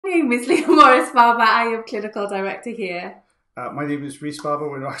name is Leah Morris-Barber. I am Clinical Director here. My name is Reece Barber.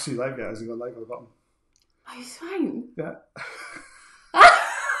 We're not actually live yet. Has it got live on the bottom? Oh, it's fine. Yeah. I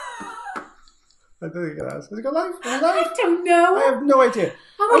don't think it has. Has it got live? Are we live? I don't know. I have no idea.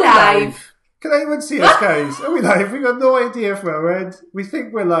 Are we live? Can anyone see us, guys? Are we live? We've got no idea if we're red. We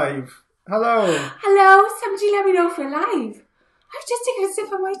think we're live. Hello. Hello. Somebody let me know if we're live. I've just taken a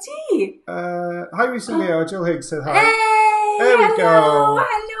sip of my tea. Hi, Reece and Leo. Jill Higgs said hi. Hey! There we go.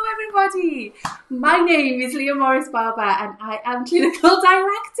 Hello, everybody. My name is Leah Morris-Barber and I am Clinical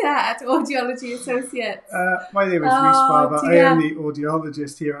Director at Audiology Associates. My name is Reece Barber. Dear. I am the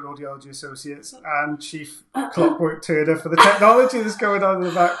audiologist here at Audiology Associates and Chief Clockwork Turner for the technology that's going on in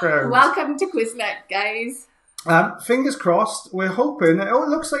the background. Welcome to Quizlet, guys. Fingers crossed. We're hoping. Oh, it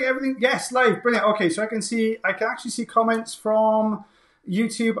looks like everything. Yes, live. Brilliant. Okay, so I can actually see comments from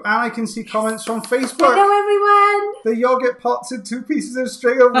YouTube and I can see comments from Facebook. Hello, everyone. The yogurt pots and 2 pieces of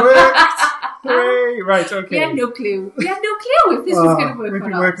string have worked. Hooray. Right, okay. We had no clue. We had no clue if this was going to work or not. We've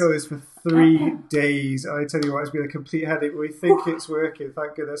been working on this for 3 days. And I tell you what, it's been a complete headache. We think it's working.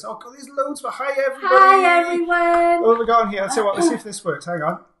 Thank goodness. Oh, God, there's loads. But hi, everybody. Hi, everyone. What have we got on here? Let's see if this works. Hang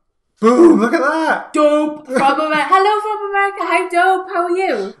on. Boom! Look at that! Dope from America. Hello from America. Hi, Dope. How are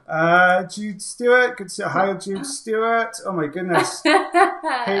you? Jude Stewart. Good to see you. Hi, Jude Stewart. Oh my goodness.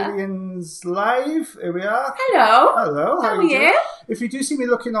 Aliens Live. Here we are. Hello. Hello. How are you? If you do see me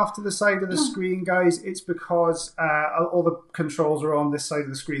looking off to the side of the screen, guys, it's because all the controls are on this side of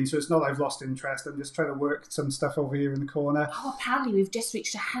the screen, so it's not I've lost interest. I'm just trying to work some stuff over here in the corner. Oh, apparently we've just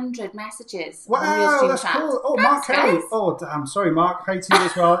reached 100 messages. Wow, that's cool. Oh, Mark Kelly. Oh, damn. Sorry, Mark. Hi to you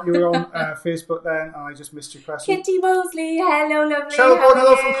as well. You were on Facebook then, and I just missed your question. Kitty Mosley. Hello, lovely. Cheryl Bond,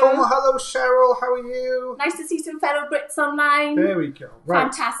 hello from Como. Hello, Cheryl. How are you? Nice to see some fellow Brits online. There we go. Right.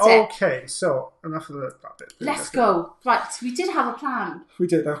 Fantastic. Okay, so enough of that bit. Let's go. Right, we did have a plan. We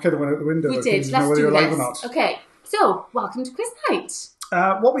did. That kind of went out the window. We did. Let's do this. Okay, so welcome to Quiz Night.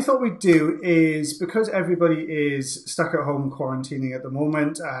 What we thought we'd do is, because everybody is stuck at home quarantining at the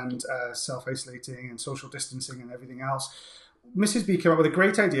moment and self-isolating and social distancing and everything else, Mrs. B came up with a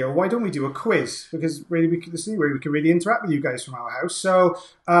great idea. Why don't we do a quiz? Because really, this is the way we can really interact with you guys from our house. So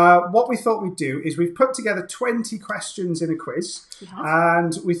what we thought we'd do is we've put together 20 questions in a quiz.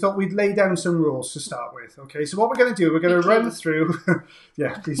 And we thought we'd lay down some rules to start with. Okay, so what we're going to do, we're going to run through...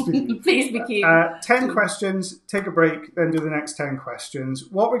 yeah, please be. Please be keen. 10 questions, take a break, then do the next 10 questions.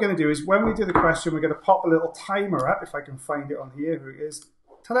 What we're going to do is when we do the question, we're going to pop a little timer up, if I can find it on here. Here it is.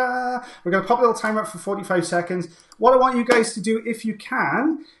 Ta-da! We're going to pop a little timer up for 45 seconds. What I want you guys to do, if you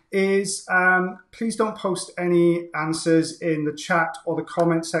can, is please don't post any answers in the chat or the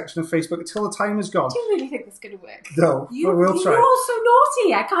comment section of Facebook until the time is gone. Do you really think that's going to work? No, but we'll try. You're all so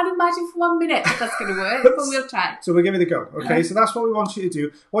naughty. I can't imagine for 1 minute if that's going to work, but we'll try. So we'll give it a go, okay? So that's what we want you to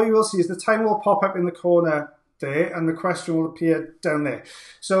do. What you will see is the timer will pop up in the corner there, and the question will appear down there.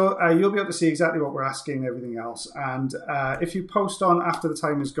 So you'll be able to see exactly what we're asking and everything else. And if you post on after the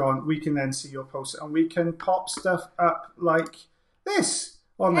time is gone, we can then see your post and we can pop stuff up like this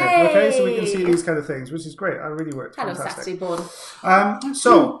on there. Hey. Okay, so we can see these kind of things, which is great. It really worked. Hello, fantastic. Saturday born.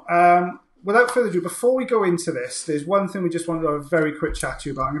 Without further ado, before we go into this, there's one thing we just wanted to have a very quick chat to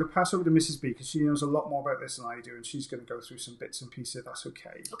you about. I'm going to pass over to Mrs. B because she knows a lot more about this than I do, and she's going to go through some bits and pieces if that's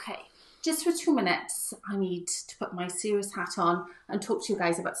okay. Okay. Just for 2 minutes, I need to put my serious hat on and talk to you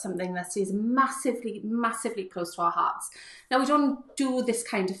guys about something that is massively, massively close to our hearts. Now, we don't do this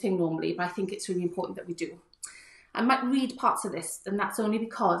kind of thing normally, but I think it's really important that we do. I might read parts of this, and that's only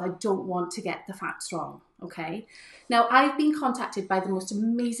because I don't want to get the facts wrong, okay? Now, I've been contacted by the most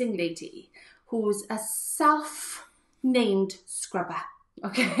amazing lady who's a self-named scrubber.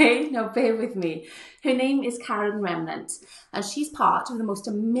 Okay, now bear with me. Her name is Karen Remnant, and she's part of the most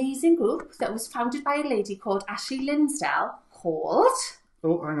amazing group that was founded by a lady called Ashley Linsdell, called...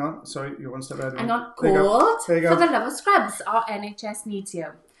 Oh, hang on. Sorry, you're one step ahead of me. Hang on, called For the Love of Scrubs, our NHS Needs You.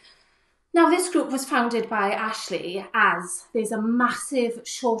 Now, this group was founded by Ashley as there's a massive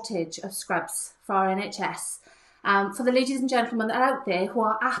shortage of scrubs for our NHS. For the ladies and gentlemen that are out there who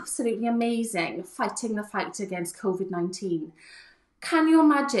are absolutely amazing fighting the fight against COVID-19. Can you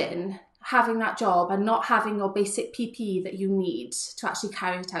imagine having that job and not having your basic PPE that you need to actually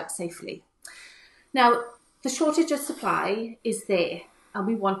carry it out safely? Now, the shortage of supply is there, and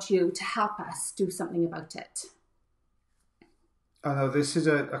we want you to help us do something about it. I know this is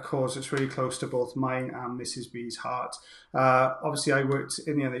a cause that's really close to both mine and Mrs. B's heart. Obviously, I worked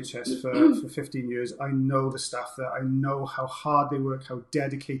in the NHS for 15 years. I know the staff there. I know how hard they work, how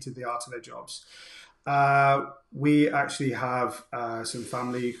dedicated they are to their jobs. We actually have some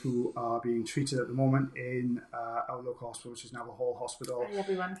family who are being treated at the moment in our local hospital, which is Neville Hall Hospital. Hi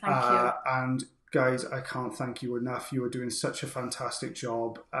everyone, thank you. And guys, I can't thank you enough. You are doing such a fantastic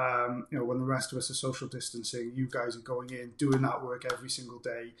job. When the rest of us are social distancing, you guys are going in, doing that work every single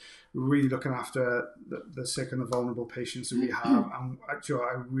day, really looking after the sick and the vulnerable patients that we have. And Joe,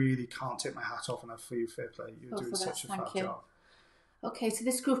 I really can't take my hat off enough for you. Fair play. You're doing such a fab job. Okay, so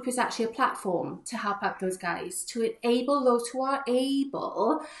this group is actually a platform to help out those guys, to enable those who are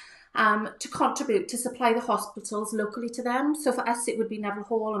able to contribute to supply the hospitals locally to them. So for us, it would be Neville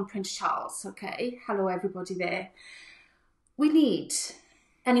Hall and Prince Charles. Okay, hello everybody there. We need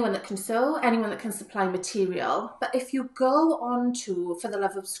anyone that can sew, anyone that can supply material. But if you go on to For the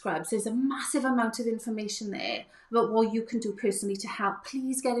Love of Scrubs, there's a massive amount of information there about what you can do personally to help.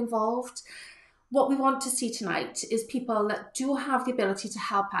 Please get involved. What we want to see tonight is people that do have the ability to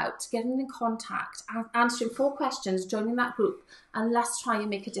help out, getting in contact, answering 4 questions, joining that group, and let's try and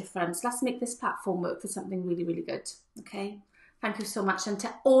make a difference. Let's make this platform work for something really, really good. Okay? Thank you so much. And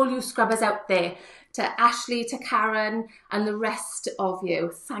to all you scrubbers out there, to Ashley, to Karen, and the rest of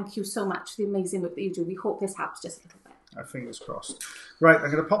you, thank you so much for the amazing work that you do. We hope this helps just a little bit. Fingers crossed. Right, I'm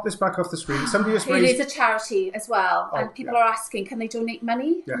going to pop this back off the screen. Somebody just raised... It is a charity as well, and people are asking, can they donate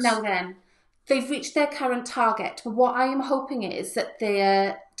money? Yes. Now then. They've reached their current target, but what I am hoping is that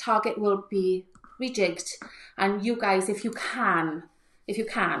their target will be rejigged. And you guys, if you can,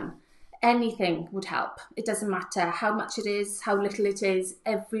 anything would help. It doesn't matter how much it is, how little it is,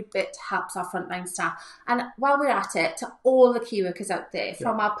 every bit helps our frontline staff. And while we're at it, to all the key workers out there,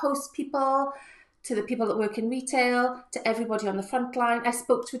 from our post people to the people that work in retail, to everybody on the front line. I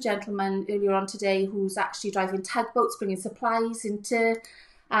spoke to a gentleman earlier on today who's actually driving tugboats, bringing supplies into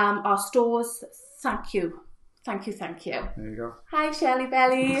our stores. Thank you. There you go. Hi, Shirley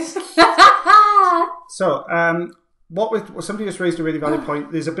Belly. So, somebody just raised a really valid point.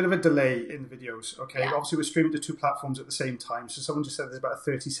 There's a bit of a delay in the videos, okay? Yeah. Obviously, we're streaming to 2 platforms at the same time. So someone just said there's about a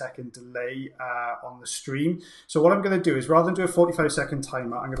 30-second delay on the stream. So what I'm going to do is, rather than do a 45-second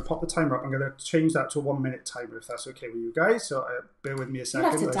timer, I'm going to pop the timer up. I'm going to change that to a 1-minute timer, if that's okay with you guys. So bear with me a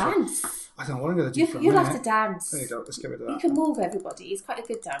second. You have to dance. I don't know what I'm going to do You'll have to dance. There you go. Let's get rid of that. You can move, everybody. He's quite a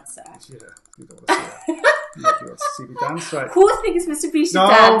good dancer. Yeah, you don't want to see that. You want to see me dance, right? Who thinks Mr. B should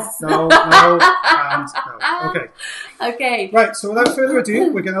dance? No, and no. Okay. Right, so without further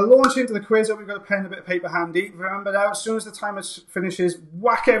ado, we're going to launch into the quiz. We've got a pen and a bit of paper handy. Remember now, as soon as the timer finishes,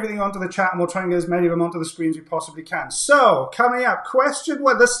 whack everything onto the chat and we'll try and get as many of them onto the screens as we possibly can. So, coming up, question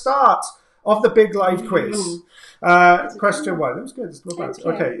 1, the start of the big live quiz. Question 1. That was good. It's not bad.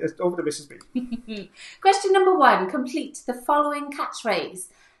 Okay, it's over to Mrs. B. Question number 1. Complete the following catchphrase.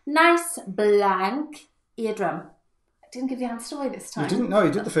 Nice blank eardrum. I didn't give the answer away this time. You didn't? No,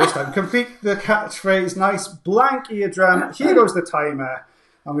 you did the first time. Complete the catchphrase. Nice blank eardrum. Here goes the timer.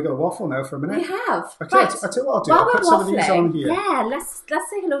 And we've got a waffle now for a minute. We have. Okay, right. I'll tell you what I'll do. I'll put some of these on here. Yeah, let's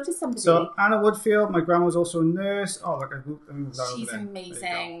say hello to somebody. So, Anna Woodfield, my grandma was also a nurse. Oh, look, I moved that She's over there.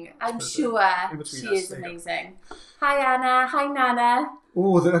 amazing. I'm sure she is amazing. Hi, Anna. Hi, Nana.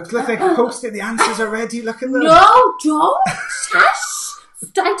 Oh, look, they posted the answers already. Look at them. No, don't. Shush.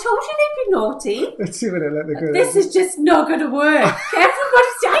 I told you they'd be naughty. Let's see what they let go. This is just not going to work.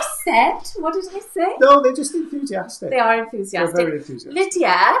 What did I say? No, they're just enthusiastic. They are enthusiastic. They're very enthusiastic.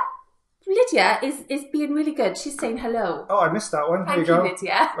 Lydia is being really good. She's saying hello. Oh, I missed that one. Thank Here you, you go.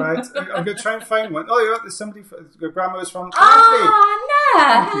 Lydia. Right, I'm going to try and find one. Oh, yeah, there's somebody. Your grandma's from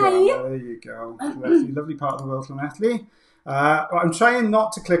Hi. There you go. Lovely part of the world from Italy. I'm trying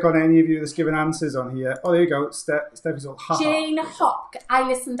not to click on any of you that's giving answers on here. Oh, there you go. Stephy's all Jane Hopk. I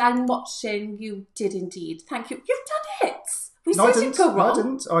listened. I'm watching. You did indeed. Thank you. You've done it. No, I didn't. Go wrong. No, I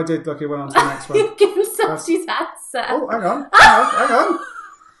didn't. Oh, I did. Look, it went on to the next one. You've given somebody's answer. Oh, hang on.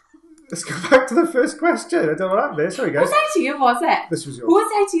 Let's go back to the first question. I don't know what happened there. Sorry, guys. Was I to you, was it? This was yours. Was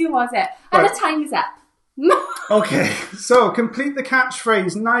I to you, was it? And the time is up. Okay, so complete the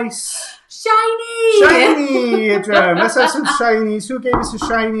catchphrase. Nice. Shiny eardrum. Let's have some shinies. Who gave us a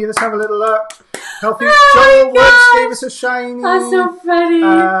shiny? Let's have a little look. Healthy Joel Woods gave us a shiny. That's so funny.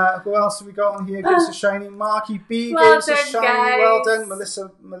 Who else have we got on here? Gave us a shiny. Marky B well gave us a shiny. Guys. Well done.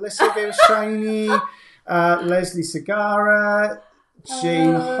 Melissa gave us shiny. Leslie Segara.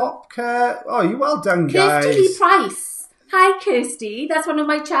 Jane Hopker. Oh, you well done, guys. Kirsty Lee Price. Hi, Kirsty. That's one of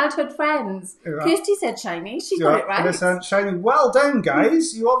my childhood friends. Right. Kirsty said shiny. She got it right. Melissa shiny. Well done,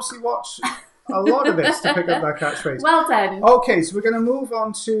 guys. You obviously watch a lot of this to pick up that catchphrase. Well done. Okay, so we're going to move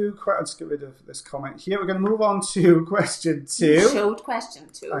on to... Let's get rid of this comment here. We're going to move on to question 2. You showed question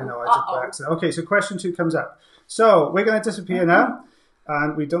 2. I know, I did by accident. Okay, so question 2 comes up. So we're going to disappear now.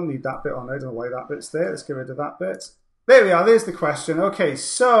 And we don't need that bit on there. I don't know why that bit's there. Let's get rid of that bit. There we are. There's the question. Okay,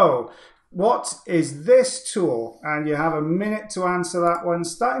 so what is this tool? And you have a minute to answer that one,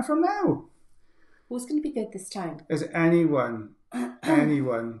 starting from now. Who's going to be good this time? Is it anyone?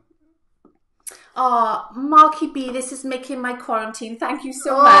 Anyone? Oh, Marky B, this is making my quarantine. Thank you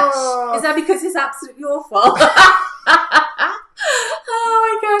so much. Is that because it's absolutely awful? Oh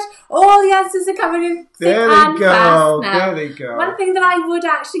my gosh. All the answers are coming in thick There and they fast go. now. There they go. One thing that I would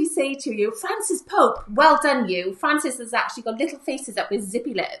actually say to you, Francis Pope, well done you. Francis has actually got little faces up with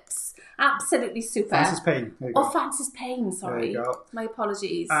zippy lips. Absolutely super. Francis Payne. There you go. Oh, Francis Payne, sorry. There you go. My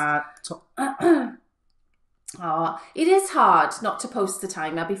apologies. Oh, it is hard not to post the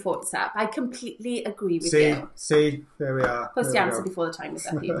timer before it's up. I completely agree with you. See, there we are. Post the answer before the time is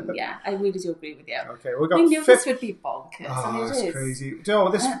up even. Yeah, I really do agree with you. Okay, we got. We knew this would be bonkers. Oh, and that's it is. crazy.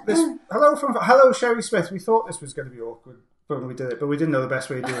 Joe, this hello Sherry Smith. We thought this was going to be awkward when we did it, but we didn't know the best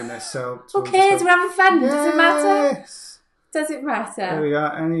way of doing this. So Who cares? We're having fun. Does it matter? Yes. Does it matter? There we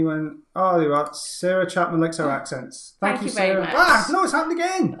are. Anyone? Oh, there we are. Sarah Chapman likes our accents. Thank you, very Sarah. much. Ah, no, it's happened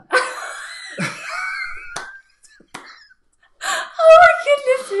again. Oh my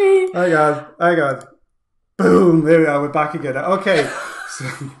goodness me. Hang on. Boom. There we are. We're back again. Okay.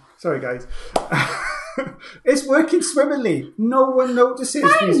 Sorry, guys. It's working swimmingly. No one notices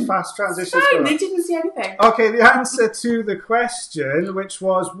these fast transitions. Fine, they didn't see anything. Okay, the answer to the question, which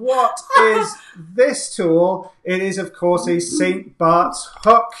was, what is this tool? It is, of course, a St. Bart's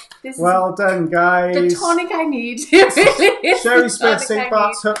hook. Well done, guys. The tonic I need. Really is Sherry the Smith, tonic St. I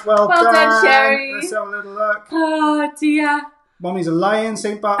Bart's need. hook. Well done, Sherry. Let's have a little look. Oh dear. Mommy's a lion,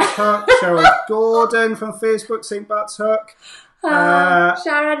 St. Bart's hook. Cheryl Gordon from Facebook, St. Bart's hook.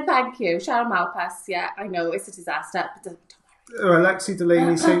 Sharon, thank you. Sharon Malpass, yeah, I know, it's a disaster. But don't worry. Alexi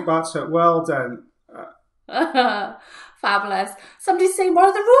Delaney, St. Bart's hook. Well done. Fabulous. Somebody's saying, what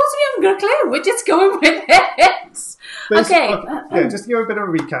are the rules? We haven't got a clue. We're just going with it. Okay. Just to give a bit of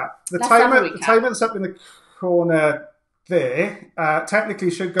a recap. The Let's timer that's up in the corner there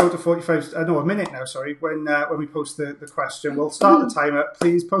technically should go to 45, a minute now, sorry, when we post the question. We'll start the timer.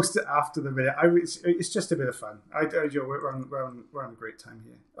 Please post it after the minute. It's just a bit of fun. We're on a great time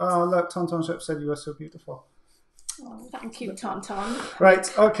here. Oh, look, Tonton Shep said you are so beautiful. Oh, thank you, Tonton.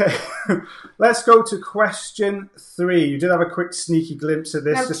 Right, okay. Let's go to question 3. You did have a quick sneaky glimpse of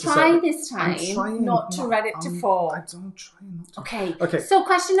this. Now just try this time not to read it to 4. I don't try not to. Okay. So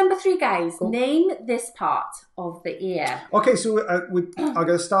question number 3, guys. Cool. Name this part of the ear. Okay, so I'm going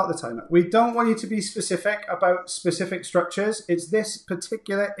to start the timer. We don't want you to be specific about specific structures. It's this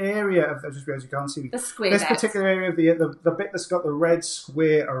particular area of, I just realised you can't see me. The square This bit. particular area of the ear, the bit that's got the red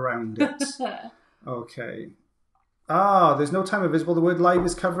square around it. Okay. There's no timer visible. The word live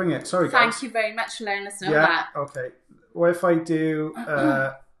is covering it. Sorry, guys. Thank you very much for letting us know that. Okay. What if I do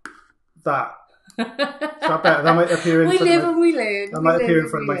that? That might appear in we front live of and we learn. That might appear in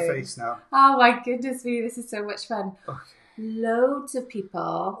front of my face now. Oh my goodness me, this is so much fun. Okay. Loads of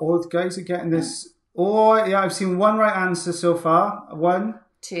people. All the guys are getting this. Oh, yeah, I've seen one right answer so far. 1,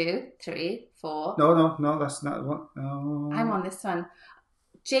 2, 3, 4. No, that's not one. Oh. I'm on this one.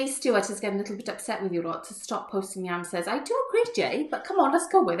 Jay Stewart is getting a little bit upset with you lot to stop posting the answers. I do agree, Jay, but come on, let's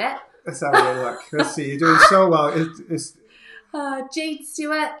go with it. Let's have a little look. Let's see. You're doing so well. It's Jade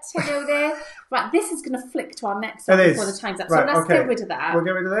Stewart, hello there. Right, this is going to flick to our next one before the time's up. Right, so let's get rid of that. We'll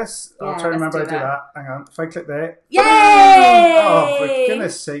get rid of this. I'll try to remember how to do that. Hang on. If I click there. Yay! Oh, for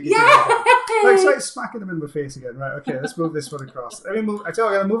goodness sake. Yay! It's like smacking them in the face again. Right, okay, let's move this one across. Let me move. I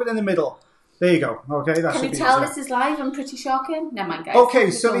tell you, I'm going to move it in the middle. There you go. Okay, that Can you tell this is live? I'm pretty shocking. Never mind, guys. Okay,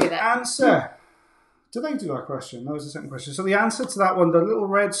 so the answer. Did I do that question? That was the second question. So the answer to that one, the little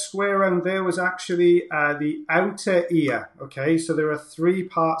red square around there, was actually the outer ear. Okay, so there are 3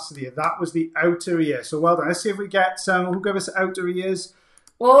 parts to the ear. That was the outer ear. So well done. Let's see if we get some. Who gave us outer ears?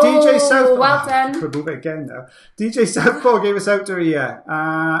 Oh, DJ Southpaw. well done. Could move it again now. DJ Southpaw gave us outer ear.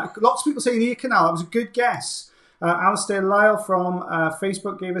 Lots of people saying ear canal. That was a good guess. Alistair Lyle from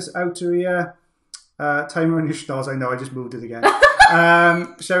Facebook gave us outer ear. Timer on your schnoz. I know, I just moved it again.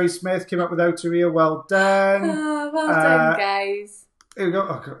 Sherry Smith came up with outer ear. Well done. Well done, guys. Here we go.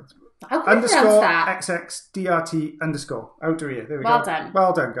 Oh, God. Underscore XXDRT underscore outer ear. There we go. Well done.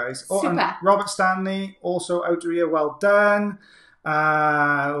 Well done, guys. Oh, Super. And Robert Stanley, also outer ear. Well done.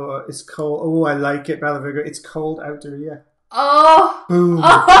 It's cold. Oh, I like it, Bella Virgo. It's cold outer ear. Oh. Boom.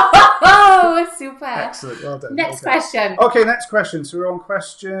 Oh, super. Excellent. Well done. Next question. Okay, next question. So we're on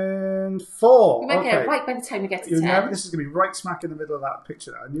question 4. You might get it right by the time we get to 10. This is going to be right smack in the middle of that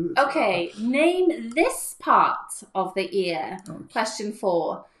picture. I knew this. Okay, name this part of the ear. Okay. Question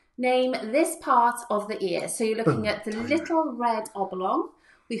 4. Name this part of the ear. So you're looking at the little red oblong.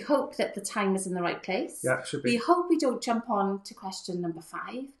 We hope that the time is in the right place. Yeah, it should be. We hope we don't jump on to question number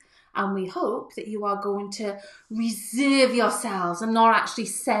 5. And we hope that you are going to reserve yourselves and not actually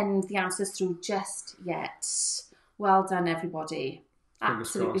send the answers through just yet. Well done, everybody.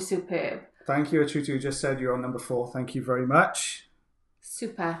 Absolutely superb. Thank you, Achutu. You just said you're on number 4. Thank you very much.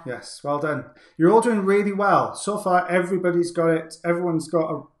 Super. Yes, well done. You're all doing really well. So far, everybody's got it. Everyone's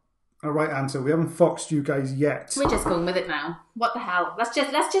got a right answer. We haven't foxed you guys yet. We're just going with it now. What the hell? Let's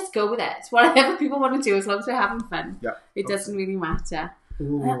just go with it. Whatever people want to do, as long as we're having fun. Yeah. It doesn't really matter.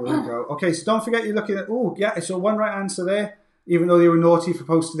 Ooh, there we go. Okay, so don't forget you're looking at... Oh, yeah, so one right answer there. Even though they were naughty for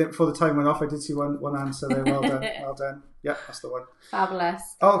posting it before the time went off, I did see one answer there. Well done. Well done. Yeah, that's the one. Fabulous.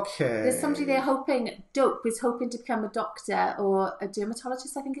 Okay. There's somebody there Dope was hoping to become a doctor or a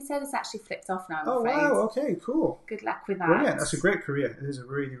dermatologist, I think it said. It's actually flipped off now, I'm afraid. Wow, okay, cool. Good luck with that. Brilliant, that's a great career. It is a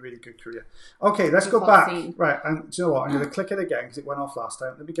really, really good career. Okay, let's go back. Right, and do you know what? I'm going to click it again because it went off last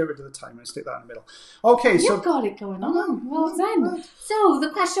time. Let me get rid of the timer and stick that in the middle. Okay, so... You've got it going on. Well done. So, the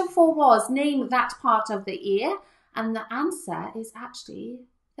question 4 was, name that part of the ear. And the answer is actually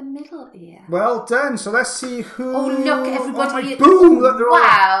the middle ear. Well done. So let's see who... Oh, look, everybody. Boom! Look, they're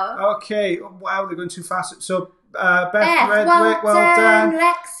wow. All... Okay. Wow, they're going too fast. So, Beth Redwick, well done.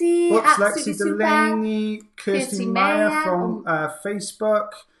 Lexi, whoops, Lexi Delaney, Kirsty Meyer from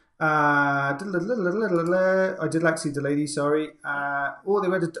Facebook. I did Lexi Delaney, sorry. They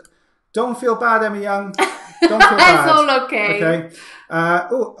went to... Don't feel bad, Emma Young. Don't feel bad. It's all okay. Okay.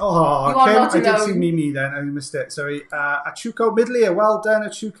 I did see Mimi then. I missed it. Sorry. Achuko, middle ear. Well done,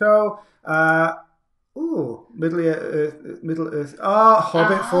 Achuko. Middle ear, Middle Earth.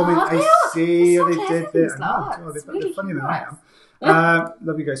 Hobbit forming. I see what they did there. They're funnier than I am.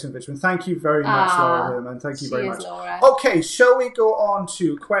 Love you guys so much. Thank you very much, Laura Herman. Thank you very much. Laura. Okay, shall we go on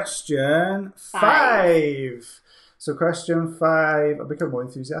to question 5? So question 5, I'll become more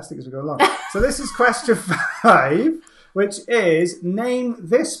enthusiastic as we go along. So this is question 5, which is, name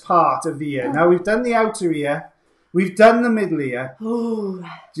this part of the ear. Now we've done the outer ear, we've done the middle ear. Ooh.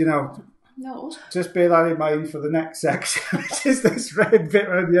 No. Just bear that in mind for the next section, which is this red bit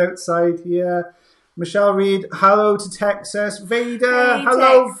around the outside here. Michelle Reed, hello to Texas. Vader, hey,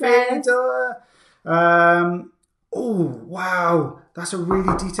 hello Texas. Vader. Wow. That's a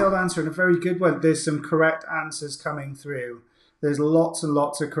really detailed answer and a very good one. There's some correct answers coming through. There's lots and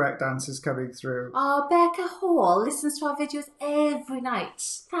lots of correct answers coming through. Oh, Becca Hall listens to our videos every night.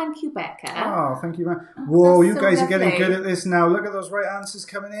 Thank you, Becca. Oh, thank you, man. Whoa, you guys are getting good at this now. Look at those right answers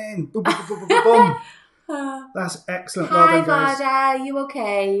coming in. Boom, boom, boom, boom, boom, boom. That's excellent. Well done, guys. Hi, Vada. You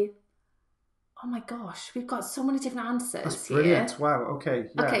okay? Oh my gosh, we've got so many different answers. That's brilliant. Here. Wow, okay.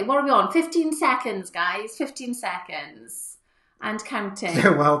 Yeah. Okay, what are we on? 15 seconds, guys. 15 seconds. And counting.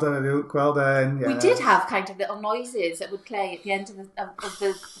 Well done, Luke. Well done. Yes. We did have kind of little noises that would play at the end of the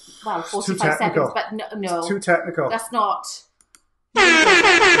 45 seconds, but no. It's too technical. That's not. I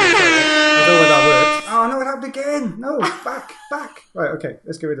don't know where that worked. Oh, no, it happened again. No, back. Right, okay,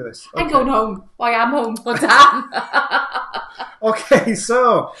 let's get rid of this. Okay. I'm going home. I am home. Oh, damn. Okay,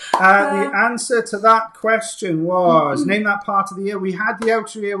 so the answer to that question was, name that part of the ear. We had the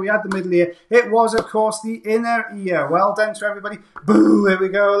outer ear, we had the middle ear. It was, of course, the inner ear. Well done to everybody. Boo, there we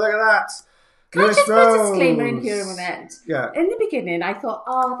go. Look at that. Can I just put a disclaimer in here a minute? Yeah. In the beginning, I thought,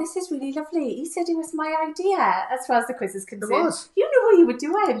 this is really lovely. He said it was my idea, as far as the quiz is concerned. It was. You knew what you were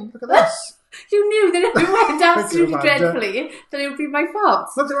doing. Look at this. You knew that if it went absolutely dreadfully, that it would be my fault.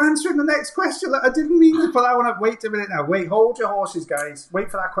 Look, they're answering the next question. I didn't mean to put that one up. Wait a minute now. Wait, hold your horses, guys.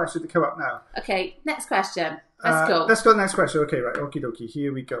 Wait for that question to come up now. Okay, next question. Let's go. Let's go to the next question. Okay, right. Okie dokie.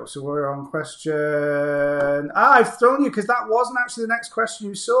 Here we go. So we're on question... I've thrown you because that wasn't actually the next question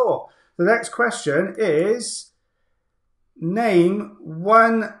you saw. The next question is, name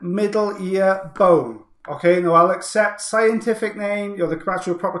one middle ear bone. Okay, no, I'll accept scientific name, the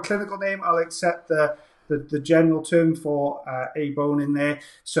actual proper clinical name. I'll accept the general term for a bone in there.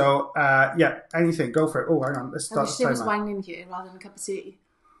 So, anything, go for it. Oh, hang on, let's start the timer. I wish there was wine in here rather than a cup of tea.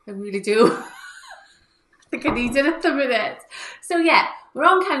 I really do. I think I need it at the minute. So, we're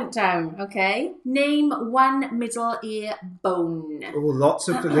on countdown, okay? Name one middle ear bone. Oh, lots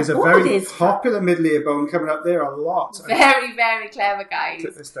of them. There's a very popular middle ear bone coming up there, a lot. Very, very clever, guys.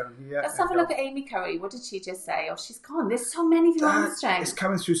 Put this down here. Let's have a look at Amy Curry. What did she just say? Oh, she's gone. There's so many of you on the string. It's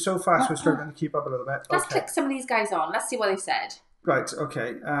coming through so fast, we're struggling to keep up a little bit. Let's click some of these guys on. Let's see what they said. Right,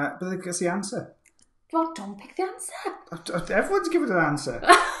 okay. But that's the answer. Well, don't pick the answer. Everyone's given an answer.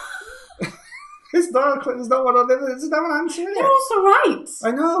 There's not one on there. There's no one answering They're it. also right.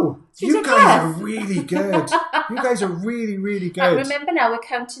 I know. It's You ridiculous. guys are really good. You guys are really, really good. Right, remember now, we're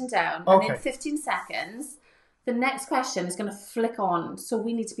counting down. Okay. And in 15 seconds, the next question is going to flick on. So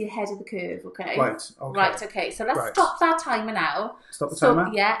we need to be ahead of the curve, okay? Right, okay. Right, okay. So let's stop that timer now. Stop the timer?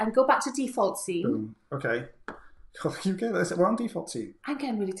 Yeah, and go back to default scene. Boom. Okay. You get this. We're on default scene. I'm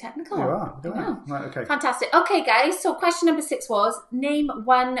getting really technical. You are. I know. Right, okay. Fantastic. Okay, guys. So question number 6 was, name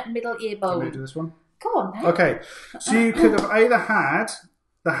one middle ear Can we bone. do this one? Go on then. Okay. So you could have either had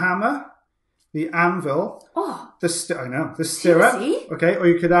the hammer, the anvil, the stirrup. Seriously? Okay, or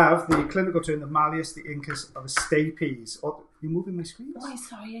you could have the clinical term, the malleus, the incus, or the stapes. Or you're moving my screen. Oh, I'm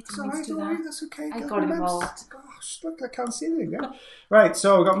sorry. I didn't Sorry, mean to do don't that. worry, that's okay. I got involved. Gosh, look, I can't see anything. Yeah? Right,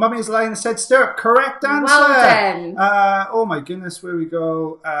 so we've got Mummy's Lion said stirrup. Correct answer. Well done. Oh my goodness, where we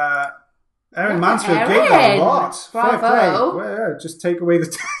go? Erin Look at Mansfield gave that a Erin. lot. Bravo. Fair play. Well, yeah, just take away the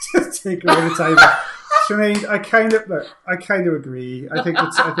timer. Sinead, I kind of agree. I think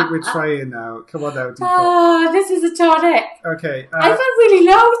we're trying now. Come on now, default. Oh, this is a tonic. Okay. I felt really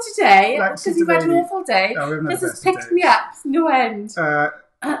low today Lexi because you've had an today- awful day. Oh, we've had This the has best picked days. me up. No end.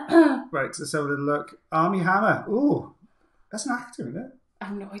 Right, let's have a little look. Army Hammer. Ooh, that's an actor, isn't it? I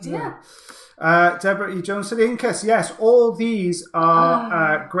have no idea. Deborah E. Jones said Incus. Yes, all these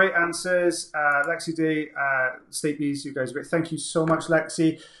are great answers. Lexi D, Stapes, you guys are great. Thank you so much,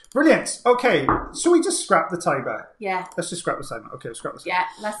 Lexi. Brilliant. Okay, so we just scrap the timer. Yeah. Let's just scrap the timer. Okay, we'll scrap the timer. Yeah,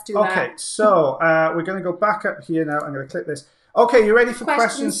 let's do that. Okay, so we're going to go back up here now. I'm going to click this. Okay, you ready for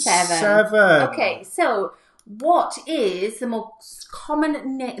question 7? Okay, so what is the more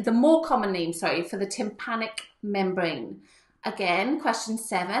common name for the tympanic membrane? Again, question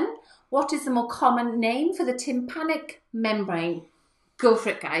 7. What is the more common name for the tympanic membrane? Go for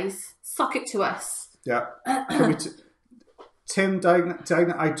it, guys. Sock it to us. Yeah. Tim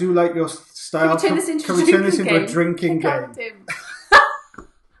Diagna, I do like your style. Can we turn this into a drinking game?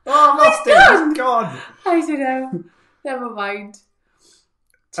 Oh, Lost it. God. I don't know. Never mind.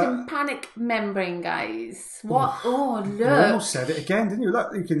 Tympanic membrane, guys. What? Oh, You look. almost said it again, didn't you?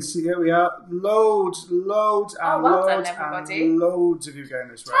 Look, you can see here we are. Loads, and well done, loads, everybody. and loads of you getting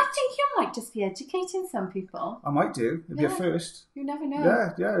this I right. think you might just be educating some people. I might do. It'd be a first. You never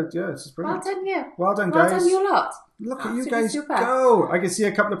know. Yeah. This is Well brilliant. done, you. Well done, Well guys. done, you lot. Look at you Absolutely guys super. go. I can see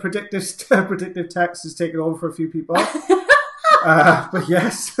a couple of predictive texts has taken over for a few people. But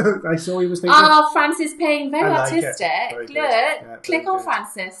yes, I saw he was thinking. Oh, Francis Payne, very I like it. artistic. Very good. Look, Yeah, click very on good.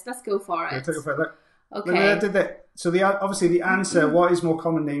 Francis. Let's go for it. Take a photo. Look. Okay. So obviously the answer, what is more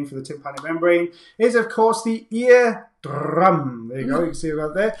common name for the tympanic membrane, is of course the eardrum. There you go. You can see it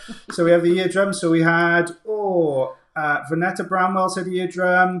right there. So we have the eardrum. So we had Vanetta Bramwell said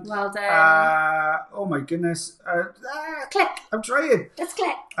eardrum. Well done. Oh my goodness. Click. I'm trying. Let's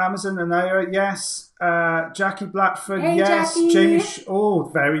click. Amazon and Naira, yes. Jackie Blackford, Hey, yes. Jackie. Jamie,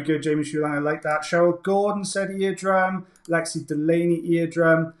 very good. Jamie Shulang, I like that. Cheryl Gordon said eardrum. Lexi Delaney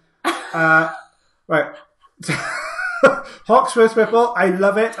eardrum. Right. Hawksworth Whipple, I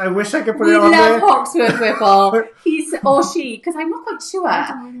love it. I wish I could put it on there. We love Hawksworth Whipple. He's or she, because I'm not quite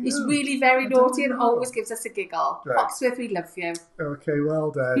sure. He's really very naughty and always gives us a giggle. Right. Hawksworth, we love you. Okay, well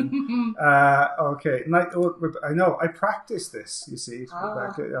done. Okay, I know. I practiced this. You see,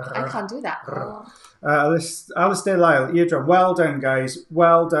 I can't do that. Alistair Lyle, eardrum. Well done, guys.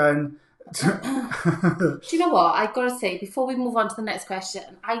 Well done. Do you know what? I've got to say, before we move on to the next question,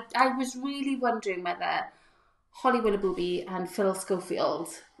 I was really wondering whether Holly Willoughby and Phil Schofield,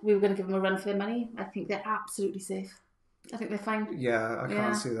 we were going to give them a run for their money. I think they're absolutely safe. I think they're fine. Yeah, I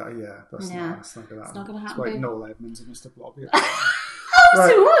can't see that. Yeah, that's not going to happen. It's not going to It's happen. like babe. Noel Edmonds and Mr. Blobby. Oh,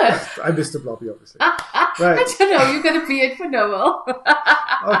 so what? I'm Mr. Blobby, obviously. I don't know. You're going to be in for Noel.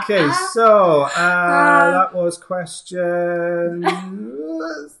 Okay, so that was question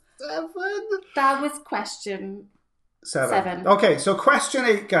 7. That was question 7. Okay, so question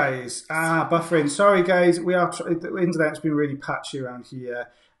 8, guys. Buffering. Sorry, guys. The internet's been really patchy around here.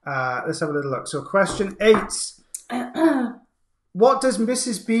 Let's have a little look. So question 8. What does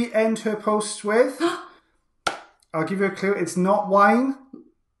Mrs. B end her posts with? I'll give you a clue. It's not wine.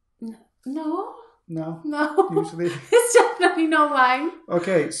 No. No. Usually. Usually. It's definitely not wine.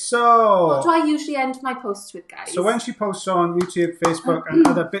 Okay, so What do I usually end my posts with, guys? So when she posts on YouTube, Facebook, and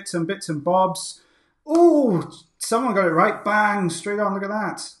other bits and bobs, someone got it right. Bang, straight on. Look at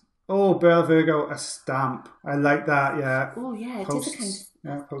that. Oh, Belle Virgo, a stamp. I like that. Yeah. Oh yeah, Posts. it is a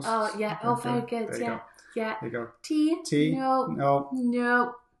kind of. Yeah, posts. Oh yeah. Oh, very good. There you Yeah. go. Yeah. There you go. T. No.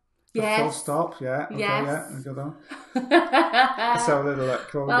 No. Yes. Full stop. Yeah. Okay. Yes. Yeah. There you go. Let's have a little look.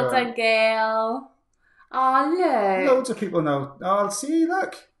 Come on, Well go. done, Gail. Oh look. Loads of people know. Oh, see,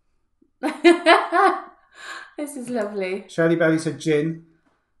 look. This is lovely. Shirley Belly said gin.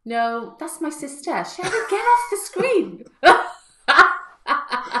 No, that's my sister. Sherry, get off the screen.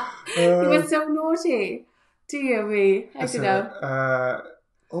 You were so naughty. Dear me. I don't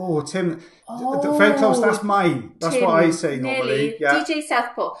know. Tim. Very close. That's mine. That's Tim, what I say normally. Nearly. Yeah. DJ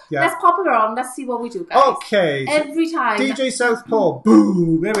Southpaw. Yeah. Let's pop her on. Let's see what we do, guys. Okay. Every time. DJ Southpaw.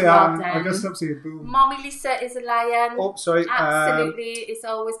 Boom. There we are. Well I guess I'm saying boom. Mommy Lisa is a lion. Oh, sorry. Absolutely. It's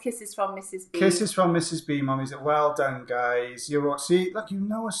always kisses from Mrs. B. Kisses from Mrs. B, Mommy's. Well done, guys. See, look, you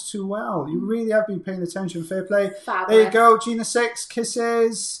know us too well. You really have been paying attention. Fair play. Fabulous. There you go. Gina 6,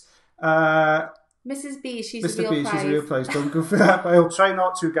 kisses. Mrs. B, she's Mr. a real B, prize. she's a real prize. Don't go for that. But I'll try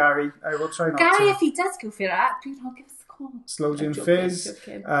not to, Gary. I will try not to. Gary, if he does go for that, do not give us a call. Slow Jim Fizz.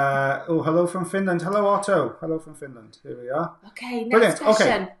 Hello from Finland. Hello, Otto. Hello from Finland. Here we are. Okay, next Brilliant.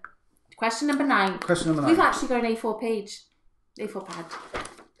 question. Okay. Question number 9. Question number 9. We've actually got an A4 page. A4 pad.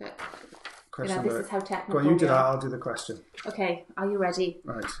 Question this is how technical Go on, you do we that. are. I'll do the question. Okay, are you ready?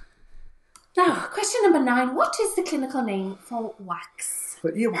 Right. Now, question number 9. What is the clinical name for wax?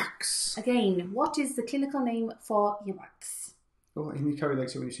 For earwax. Again, what is the clinical name for earwax? Oh, Amy Curry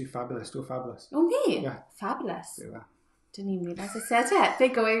likes it when you say fabulous. Do fabulous. Oh, me? Yeah. Fabulous. Do that. Didn't even realise I said it. They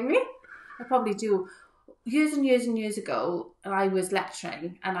go, Amy. I probably do. Years and years and years ago, I was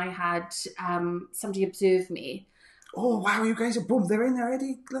lecturing and I had somebody observe me. Oh, wow, you guys are boom. They're in there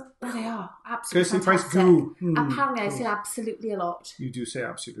already. Look. Oh, they are. Absolutely Kirsty Price, fantastic. goo. Apparently, I say absolutely a lot. You do say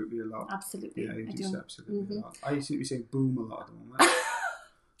absolutely a lot. Absolutely. Yeah, you I do say absolutely Mm-hmm. a lot. I used to be saying boom a lot at the moment.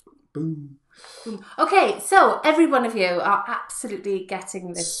 Boom. Okay, so every one of you are absolutely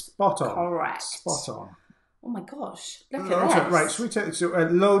getting this Spot on. correct. Spot on. Oh my gosh, look Loads at of, this. right, should we take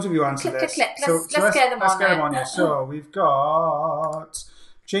loads of you answer Click, this? click, click. Let's get them let's on get there. them on here. So we've got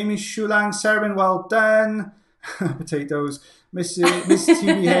Jamie Shulang, Sarah, well done. Potatoes. Miss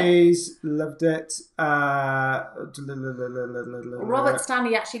TV Hayes, loved it. Robert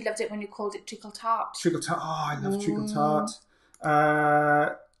Stanley actually loved it when you called it treacle tart. Treacle tart. Oh, I love treacle tart.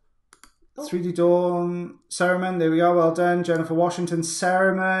 3D Dawn, Sarahman, there we are, well done. Jennifer Washington,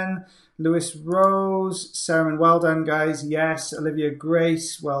 Sarahman. Lewis Rose, Sarahman, well done, guys. Yes. Olivia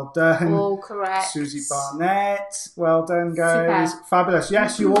Grace, well done. Oh, correct. Susie Barnett, well done, guys. Super. Fabulous.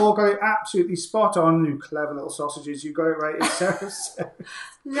 Yes, you all got it absolutely spot on, you clever little sausages. You got it right. It's Sarah.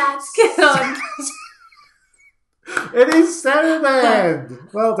 Let's get on. It is Sarahman.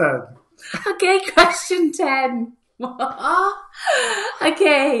 Well done. Okay, question 10.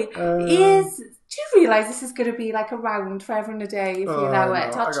 Okay, do you realise this is going to be like a round forever and a day if you allow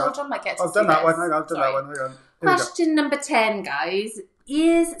it? Our children might get to I've see done that this. one. I've done that one. Hang on. Question number 10, guys.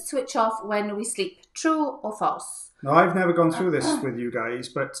 Ears switch off when we sleep. True or false? No, I've never gone through this with you guys,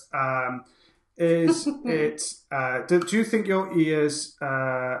 but is it? Do you think your ears?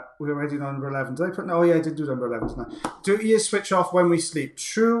 We're already on number 11. Did I put? Oh yeah, I did do number 11 tonight. Do ears switch off when we sleep?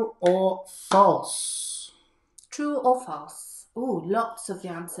 True or false? True or false? Oh, lots of the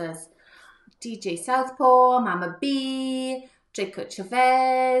answers. DJ Southpaw, Mama B, Draco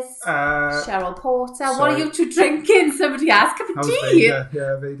Chavez, Cheryl Porter. sorry. What are you two drinking? Somebody asked. Cup of tea.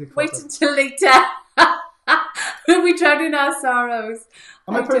 Yeah, Vader. Wait until later. We'll be drowning our sorrows.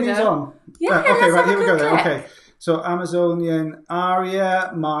 Am I putting these on? Yeah, okay, let's right, have here a we go quick then. look. Okay. So Amazonian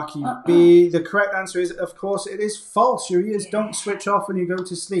Aria, Marky B. The correct answer is, of course, it is false. Your ears don't switch off when you go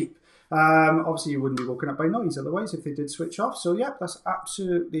to sleep. Obviously, you wouldn't be woken up by noise otherwise if they did switch off. So, yeah, that's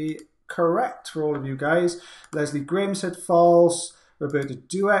absolutely correct for all of you guys. Leslie Grimm said false. Roberta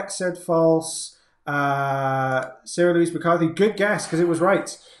Dueck said false. Sarah Louise McCarthy, good guess because it was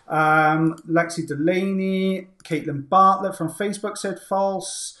right. Lexi Delaney, Caitlin Bartlett from Facebook said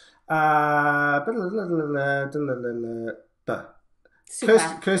false.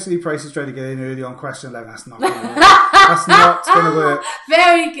 Kirsty Price is trying to get in early on question 11. That's not going to work. That's not going to work.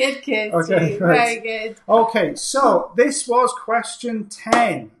 Very good, Kirsty. Okay, right. Very good. Okay, so this was question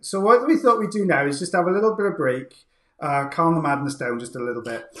 10. So what we thought we'd do now is just have a little bit of break, calm the madness down just a little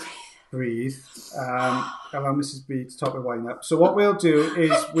bit, breathe, allow Mrs. B to top the wine up. So what we'll do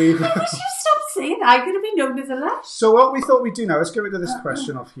is we... Would you stop saying that? I'm going to be known as a lush. So what we thought we'd do now, let's get rid of this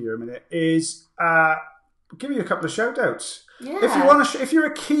question off here a minute, is give you a couple of shout outs. Yeah. If you want to, if you're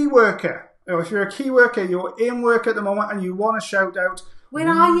a key worker, or if you're a key worker, you're in work at the moment and you want to shout out, where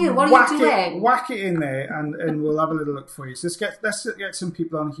are you? What are you doing? Whack it in there, and we'll have a little look for you. So let's get some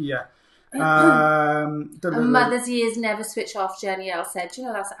people on here. A mother's ears never switch off, Jenny L said. Do you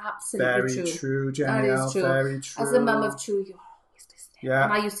know, that's absolutely very true, Jenny That L. is true. Very true. As a mum of two, you're always listening. Yeah.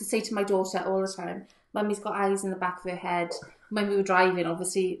 And I used to say to my daughter all the time, Mummy's got eyes in the back of her head. When we were driving,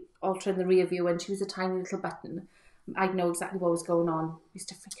 obviously, altering the rear view, when she was a tiny little button, I'd know exactly what was going on. I used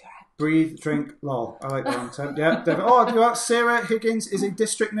to freak her out. Breathe, drink, lol. I like that one. So, yeah. Oh, you know what? Sarah Higgins is a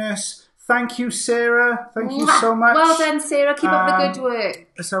district nurse. Thank you, Sarah. Thank you so much. Well done, Sarah. Keep up the good work.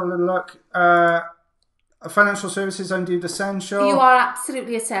 Let's have a little look. Financial services indeed essential. You are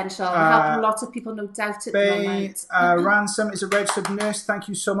absolutely essential. Helping a lot of people, no doubt, at the moment. Ransom is a registered nurse. Thank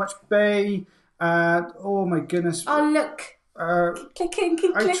you so much, Bay. Oh my goodness. Oh look. Keep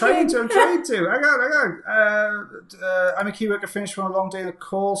clicking. I'm trying to. Hang on. I'm a key worker finished from a long day in a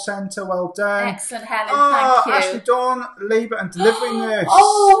call centre. Well done. Excellent, Helen. Thank you. Ashley Dawn, labour and delivery nurse.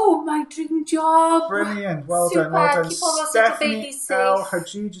 Oh, my dream job. Brilliant. Well Super. done. Well done. Keep all those Stephanie little babies safe. L.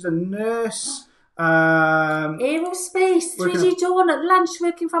 Hajij is a nurse. Aerospace, 3D Dawn at lunch,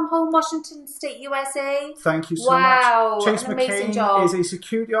 working from home, Washington State, USA. Thank you so much. Chase an amazing McCain job. is a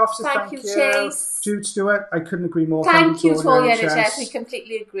security officer. Thank you, Chase. Jude Stewart, I couldn't agree more. Thank you to all the NHS. We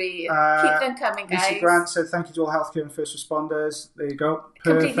completely agree. Keep them coming, guys. Lisa Grant said thank you to all healthcare and first responders. There you go.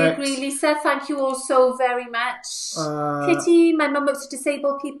 Perfect. Completely agree, Lisa. Thank you all so very much. Kitty, my mum works with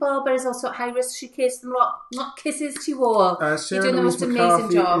disabled people, but is also at high risk. She kisses them a lot. Not kisses to you all. Sarah You're doing the Louise most amazing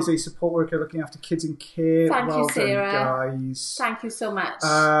McCarthy job. is a support worker looking after kids in care. Thank well you, Sarah. Done, guys. Thank you so much.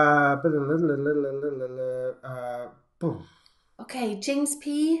 Okay, James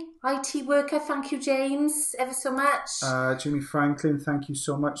P, IT worker. Thank you, James, ever so much. Jimmy Franklin, thank you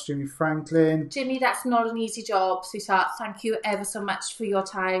so much, Jimmy Franklin. Jimmy, that's not an easy job, sweetheart. Thank you ever so much for your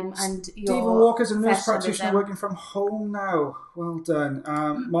time and your Stephen Walker's a nurse practitioner working from home now. Well done.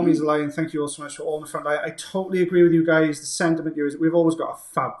 Mommy's a lion. Thank you all so much for all in the front line. I totally agree with you guys. The sentiment here is we've always got a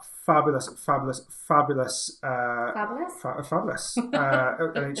fabulous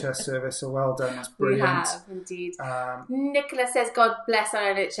NHS service. So well done. That's brilliant. We have indeed. Nicola says, God bless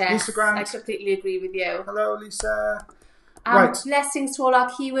our NHS. Lisa Grant. I completely agree with you. Hello, Lisa. Right. Blessings to all our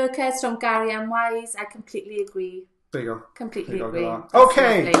key workers from Gary and Wise. I completely agree. There you go. Completely agree.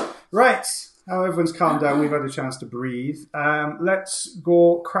 Okay. Right. Now everyone's calmed down. We've had a chance to breathe. Let's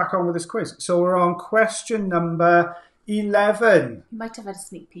go crack on with this quiz. So we're on question number 11. You might have had a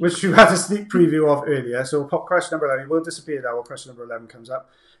sneak peek. Which you had a sneak preview of earlier. So we'll pop question number 11. It will disappear now when question number 11 comes up.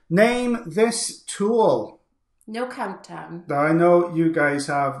 Name this tool. No countdown. Now, I know you guys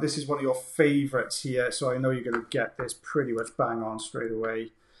have, this is one of your favourites here, so I know you're going to get this pretty much bang on straight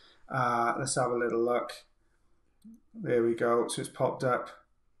away. Let's have a little look. There we go. So it's popped up.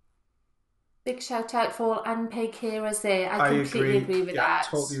 Big shout out for all unpaid carers there. I completely agree with that.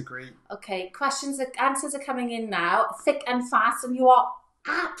 I totally agree. Okay, answers are coming in now, thick and fast, and you are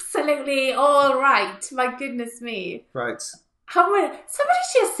absolutely all right. My goodness me. Right. Somebody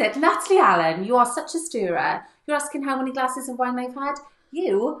just said, Natalie Allen, you are such a stirrer. You're asking how many glasses of wine I've had?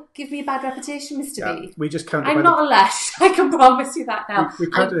 You give me a bad reputation, Mr. B. We just counted. I'm not a lush. I can promise you that now. We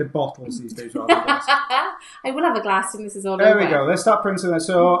counted in bottles these days rather than glasses. I will have a glass when this is all over. There we go. Let's start printing that.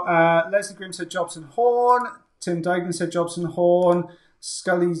 So Leslie Grimm said Jobson Horn. Tim Dignan said Jobson Horn.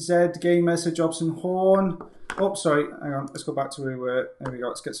 Scully Z Gamer said Jobson Horn. Oh, sorry. Hang on. Let's go back to where we were. There we go.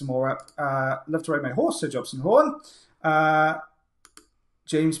 Let's get some more up. Love to Ride My Horse said Jobson Horn.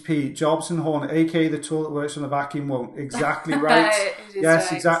 James P. Jobson Horn, aka the tool that works on the vacuum won't. Exactly right. Yes,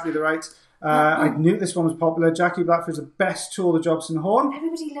 right. Exactly the right. I knew this one was popular. Jackie Blackford's the best tool, the Jobson Horn.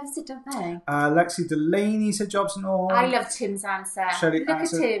 Everybody loves it, don't they? Lexi Delaney said Jobson Horn. I love Tim's answer. Look at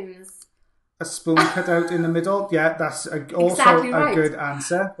Tim's. A spoon cut out in the middle. Yeah, that's also a good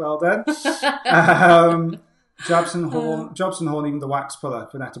answer. Well done. Jobson Horn, even the wax puller.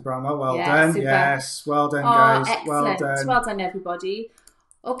 Vanetta Brownwell, well done. Super. Yes, well done, guys. Excellent. Well done, everybody.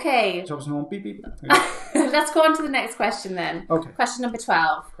 Okay. Jobson Horn, beep, beep. Let's go on to the next question then. Okay. Question number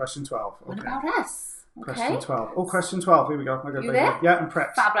 12. Question 12. Okay. What about us? Okay. Question 12. Oh, question 12. Here we go. You there? Yeah, I'm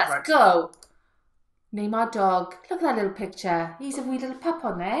prepped. Fabulous. Right. Go. Name our dog. Look at that little picture. He's a wee little pup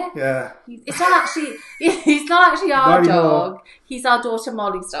on there. Yeah. He's not actually our dog. He's our daughter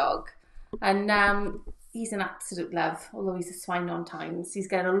Molly's dog. And he's an absolute love, although he's a swine on times. He's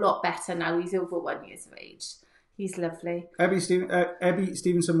getting a lot better now. He's over 1 year of age. He's lovely. Abby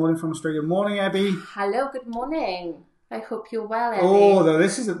Stevenson, morning from Australia. Morning, Abby. Hello, good morning. I hope you're well, Abby. Oh, though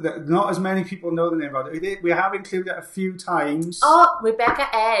this is not as many people know the name of it. We have included it a few times. Oh, Rebecca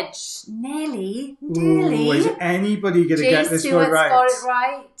Edge. Nearly. Ooh, is anybody going to get this one right? Got it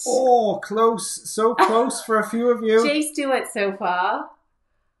right. Oh, close. So close for a few of you. Jay Stewart so far.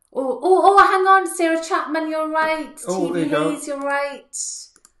 Oh, hang on. Sarah Chapman, you're right. TV Hayes, you're right.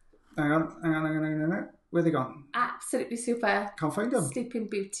 Hang on. Where are they gone? Absolutely super. Can't find them. Sleeping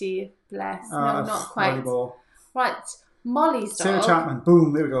Beauty. Bless. No, not quite. Volleyball. Right. Molly's dog. Sarah Chapman.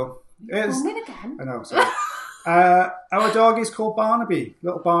 Boom. There we go. Boom in again. I know. Sorry. Our dog is called Barnaby,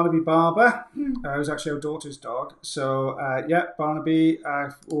 little Barnaby Barber. It was actually our daughter's dog. So, yeah, Barnaby.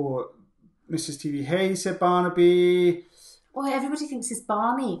 Or Mrs. TV Hayes said Barnaby. Oh, everybody thinks it's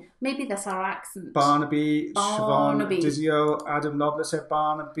Barney. Maybe that's our accent. Barnaby. Barnaby. Siobhan Dizio, Adam Nobler said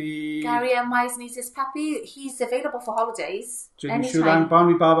Barnaby. Gary M. Wisney says Pappy. He's available for holidays. Jamie Shulang,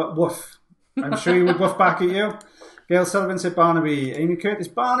 Barnaby Barber, woof. I'm sure he would woof back at you. Gail Sullivan said Barnaby. Amy Curtis,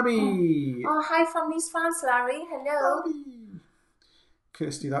 Barnaby. Oh, hi from Nice, France, Larry. Hello. Barnaby.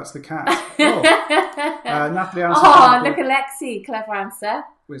 Kirsty, that's the cat. Oh. Natalie answered. Oh, look at Lexi. Clever answer.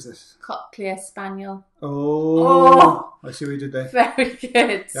 Where's this? Cockclear Spaniel. Oh. I see what you did there. Very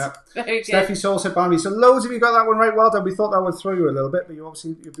good. Yeah. Very good. Steffi Soul said Barnaby. So loads of you got that one right. Well done. We thought that would throw you a little bit, but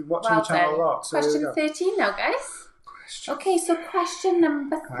you've been watching the channel a lot. So question 13 now, guys. Okay, so question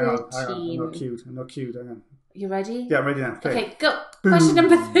number 13. Hang on. I'm not cued. Hang on. You ready? Yeah, I'm ready now. Okay, go. Question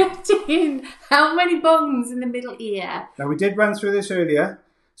number 13. How many bones in the middle ear? Now, we did run through this earlier,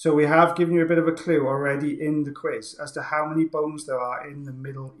 so we have given you a bit of a clue already in the quiz as to how many bones there are in the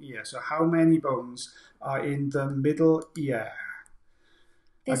middle ear. So how many bones are in the middle ear?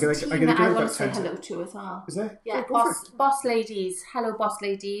 There's a team that I want to say hello to as well. Is there? Yeah, boss ladies. Hello, boss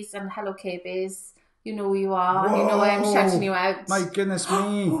ladies, and hello, K-Biz. You know who you are. Whoa. You know why I'm shouting you out. My goodness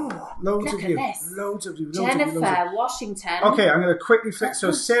me. Loads of you. Loads of you. Jennifer, Washington. Okay, I'm going to quickly flick.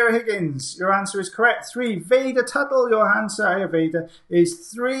 So, Sarah Higgins, your answer is correct. 3. Vader Tuttle, your answer, Vader,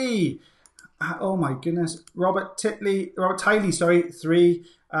 is 3. Oh my goodness. Robert Tiley, 3.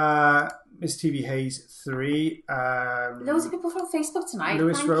 Miss TV Hayes, 3. Loads of people from Facebook tonight.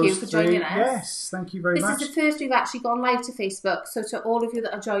 Lewis Thank Rose, you for joining us. Yes, thank you very much. This is the first we've actually gone live to Facebook. So to all of you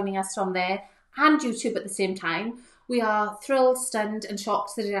that are joining us from there and YouTube at the same time, we are thrilled, stunned and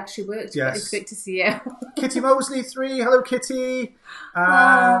shocked that it actually worked. Yes. But it's great to see you. Kitty Mosley, 3. Hello, Kitty.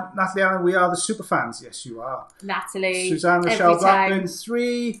 Natalie Allen, we are the super fans. Yes, you are. Natalie. Suzanne Rochelle Blackburn,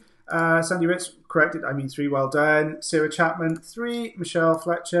 3. Sandy Ritz, corrected. 3. Well done. Sarah Chapman, 3. Michelle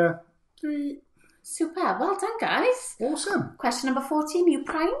Fletcher, 3. Super. Well done, guys. Awesome. Question number 14. You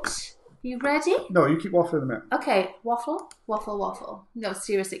primed? You ready? No, you keep waffling a minute. Okay. Waffle. No,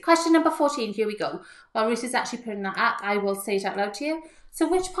 seriously. Question number 14. Here we go. While Ruth is actually putting that up, I will say it out loud to you. So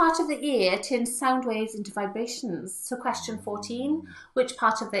which part of the ear turns sound waves into vibrations? So question 14. Which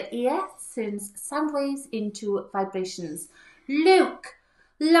part of the ear turns sound waves into vibrations? Luke,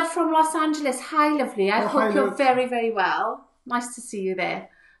 love from Los Angeles. Hi, lovely. I hope you're very, very well. Nice to see you there.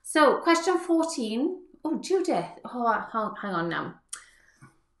 So, question 14. Oh, Judith. Oh, hang on now.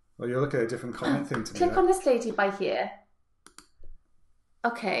 Well, you're looking at a different comment thing to me. Click on this lady by here.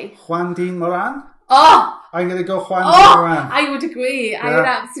 Okay. Juan Dean Moran? Oh! I'm going to go Juan Dean Moran. I would agree. Yeah. I would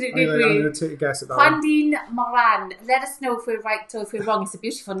absolutely agree. I'm going to take a guess at that Juan Dean Moran. Let us know if we're right or if we're wrong. It's a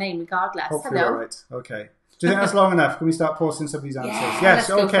beautiful name regardless. Hopefully Hello. We're right. Okay. Do you think that's long enough? Can we start posting some of these answers? Yeah, yes,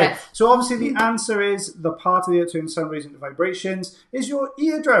 okay. So obviously the answer is the part of the ear turns sound waves into vibrations is your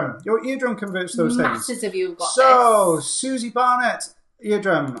eardrum. Your eardrum converts those things. Masses of you got so, this. Susie Barnett,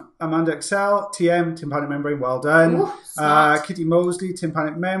 eardrum. Amanda Excel, TM, tympanic membrane, well done. Ooh, Kitty Mosley,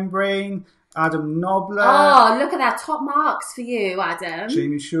 tympanic membrane. Adam Nobler. Oh, look at that. Top marks for you, Adam.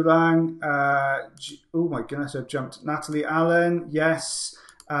 Jamie Shulang. Oh my goodness, I've jumped. Natalie Allen, yes.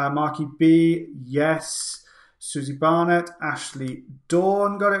 Marky B, yes. Susie Barnett, Ashley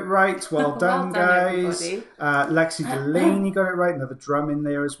Dawn got it right. Well done, guys. Lexi Delaney got it right. Another drum in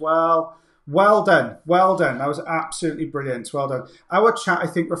there as well. Well done. That was absolutely brilliant. Well done. Our chat, I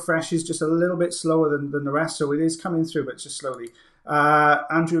think, refreshes just a little bit slower than the rest, so it is coming through, but just slowly.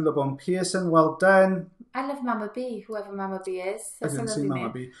 Andrew LeBon Pearson, well done. I love Mama B, whoever Mama B is. That's I didn't see Mama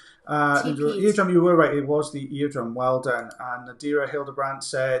B. TP. Eardrum, you were right. It was the eardrum. Well done. And Nadira Hildebrandt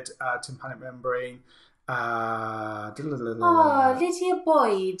said tympanic membrane. Lydia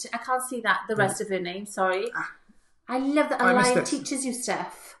Boyd. I can't see the rest of her name. Sorry. I love that Align teaches you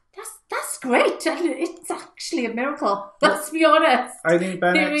stuff. That's great. It's actually a miracle. Let's be honest. Eileen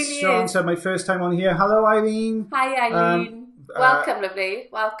Bennett. Sean said my first time on here. Hello, Eileen. Hi, Eileen. Welcome, lovely.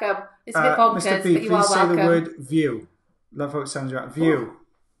 Welcome. It's a bit bonkers, Mr. B, but you are welcome. Please say the word view. Love how it sounds out. View.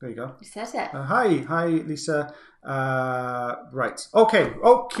 There you go. You said it. Hi, Lisa. Right. Okay.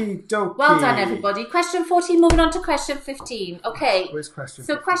 Okie dokie. Well done, everybody. Question 14, moving on to question 15. Okay. Where's question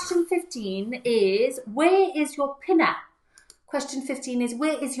 15? So question 15 is, where is your pinner? Question 15 is,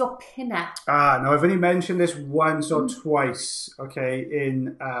 where is your pinner? Now I've only mentioned this once or twice, okay,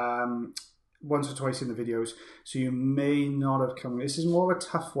 once or twice in the videos, so you may not have come. This is more of a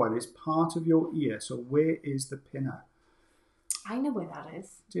tough one. It's part of your ear, so where is the pinner? I know where that is.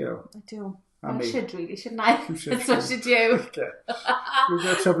 Do you? I do. I should really, shouldn't I? That's what I should do. Okay. We've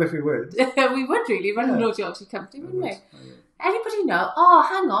got trouble if we would. We would really run an audiology company, wouldn't we? Anybody know? Oh,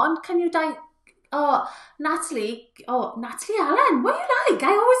 hang on. Can you Natalie Allen, what are you like?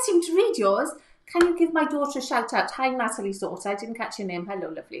 I always seem to read yours. Can you give my daughter a shout out? Hi, Natalie's daughter. I didn't catch your name. Hello,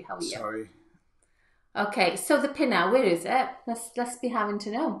 lovely. How are you? Sorry. Okay, so the pinner, where is it? Let's be having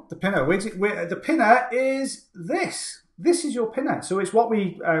to know. The pinner. The pinner is this. This is your pinner. So it's what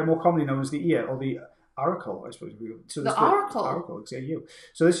we more commonly know as the ear or the auricle, I suppose. So the auricle. Auricle, you.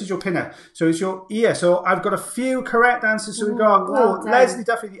 So this is your pinner. So it's your ear. So I've got a few correct answers. So we've got Leslie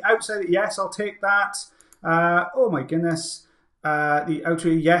Duffy, the outside. Yes, I'll take that. Oh my goodness. The outer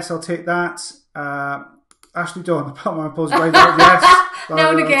ear. Yes, I'll take that. Ashley Dawn, the part where I pulls right out. Yes.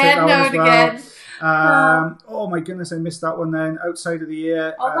 No, and again. Oh my goodness, I missed that one then. Outside of the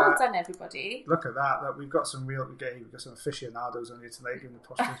ear. Oh, well done, everybody. Look at that. We've got some we've got some aficionados on here tonight in the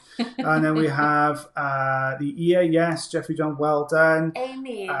postures. And then we have the ear, yes, Jeffrey John, well done.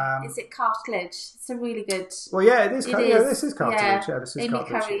 Amy, is it cartilage? It's a really good. Well, yeah, it is. This is cartilage. Yeah, this is Amy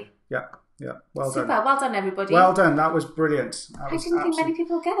cartilage. Curry. Yeah. Well Super. done. Well done, everybody. Well done. That was brilliant. I didn't think many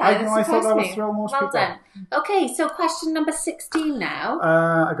people would get that. I thought that would throw most people. Well done. Okay, so question number 16 now.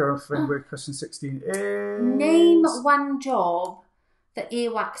 I go with question 16 is... Name one job that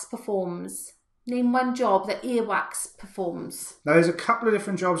earwax performs. Name one job that earwax performs. Now, there's a couple of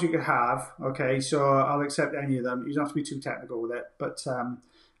different jobs you could have. Okay, so I'll accept any of them. You don't have to be too technical with it, but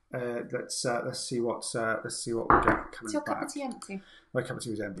let's see what we get coming back. Is your cup of tea empty? My cup of tea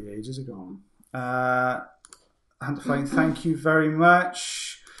was empty ages ago. Fine, thank you very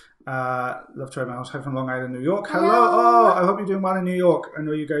much. Love to have my house. Hi from Long Island, New York. Hello. Oh, I hope you're doing well in New York. I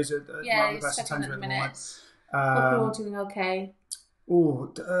know you guys are you're the best of times at the minute. Hope you're all doing okay.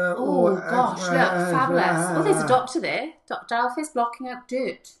 Gosh, look, fabulous. Oh, there's a doctor there. Dr. Alpha's blocking out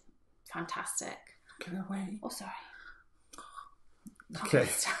dirt. Fantastic. Get away. Oh, sorry. Okay.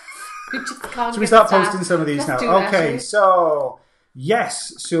 Should we start posting some of these now? Okay, so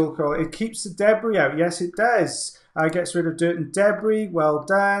yes, Sulco, it keeps the debris out. Yes, it does. Gets rid of dirt and debris. Well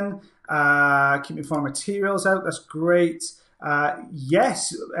done. Keeping foreign materials out. That's great.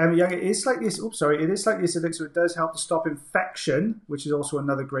 Yes, Young, it is slightly. Oops, sorry. It is slightly acidic, so it does help to stop infection, which is also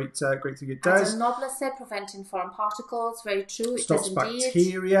anher great thing it does. As Nobler said, preventing foreign particles. Very true. It Stops does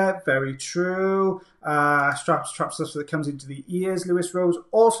bacteria. Very true. Traps stuff that comes into the ears. Lewis Rose,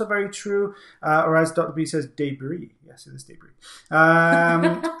 also very true. Or as Dr. B says, debris. Yes, it is debris.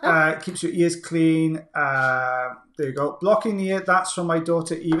 Keeps your ears clean. There you go. Blocking the ear. That's from my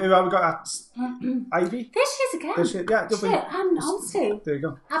daughter Eve. Oh, we got Ivy. There she is again. There she is. Yeah, honestly. There you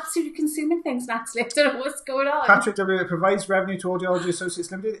go. Absolutely consuming things, Natalie. I don't know what's going on. Patrick W. It provides revenue to Audiology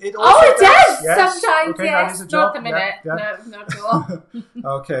Associates Limited. It does. Yes. Sometimes, okay, yes. That is a job. Not a minute. Yeah. No, not at all.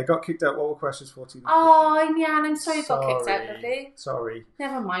 Okay, got kicked out. What were questions 14? Oh, Anne, I'm sorry you got kicked out, lovely. Sorry.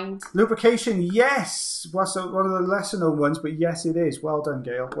 Never mind. Lubrication, yes. Was one of the lesser known ones, but yes, it is. Well done,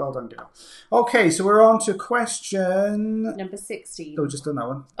 Gail. Well done, Gail. Okay, so we're on to question... Number 16. Oh, just done that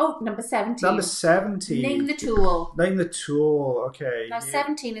one. Oh, number 17. Number 17. Name the tool. Name the tool, okay. Now,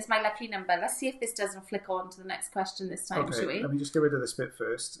 17 is my lucky number. Let's see if this doesn't flick on to the next question this time, shall we? Let me just get rid of this bit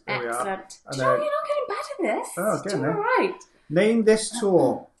first. There Excellent. We are. Do you know, you're not getting bad at this. Oh, getting there. All right. Name this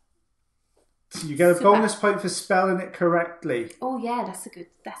tool. You get a bonus point for spelling it correctly. Oh yeah, that's good.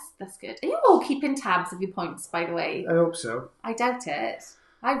 Are you all keeping tabs of your points, by the way? I hope so. I doubt it.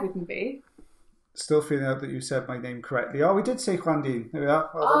 I wouldn't be. Still feeling out that you said my name correctly. Oh, we did say Juandine. There we are.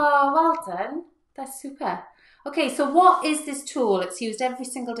 Well done. That's super. Okay, so what is this tool? It's used every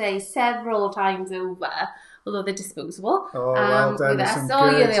single day, several times over, although they're disposable. Oh, well done. With us. Oh,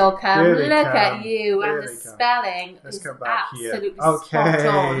 here they all come. Look at you. And the spelling is absolutely spot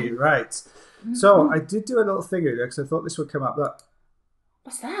on. Right. So I did do a little thing earlier because I thought this would come up. Look.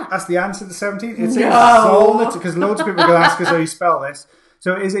 What's that? That's the answer to 17. It's a Zollner, because loads of people are going to ask us how you spell this.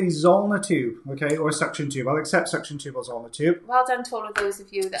 So it is a Zollner tube, okay, or a suction tube. I'll accept suction tube or Zollner tube. Well done to all of those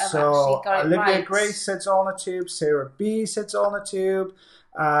of you that have actually got it right. Olivia Grace said Zollner tube. Sarah B said Zollner tube.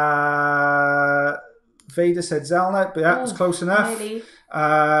 Vader said Zelnet, but that was close enough. Really?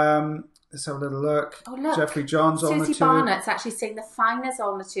 Let's have a little look. Oh, look. Jeffrey John's on the tube. Susie Barnett's actually saying the finers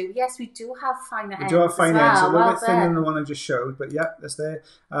on the tube. Yes, we do have finer ends. We do have finer ends. A little bit thinner done. than the one I just showed, but yeah, that's there.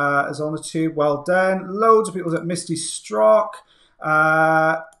 Is on the tube. Well done. Loads of people at Misty Strock.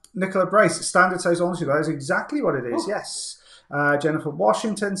 Nicola Bryce, standard size on the tube. That is exactly what it is. Oh. Yes. Jennifer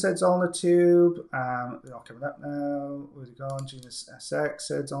Washington said on the tube. They're all coming up now. Where's it gone? Genus SX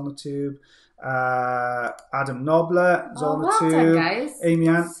said on the tube. Adam Nobler is on the tube. Done, guys. Amy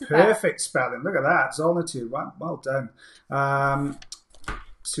Ann, perfect spelling. Look at that. It's on the tube. Well done.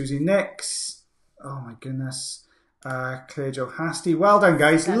 Susie Nix. Oh my goodness. Claire Jo Hasty. Well done,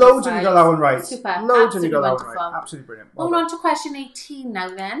 guys. Loads of you got that one right. Super. Loads of you got that one right. Absolutely brilliant. Moving on to question 18 now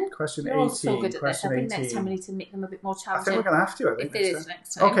then. Question You're 18. all so good at question this. I think 18. next time we need to make them a bit more I challenging. think we're going to have to. I think if it is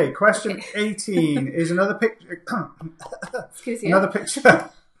next time. Okay, question 18 is another picture. Excuse you. Another picture.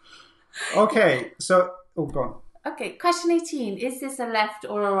 Okay, so... Oh, go on. Okay, question 18. Is this a left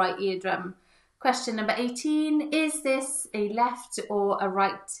or a right eardrum? Question number 18. Is this a left or a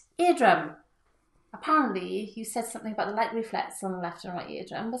right eardrum? Apparently, you said something about the light reflex on the left and right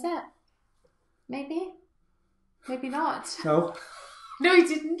eardrum. Was it? Maybe? Maybe not. No. No, you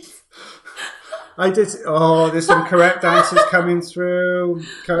didn't. I did. Oh, there's some correct answers coming through.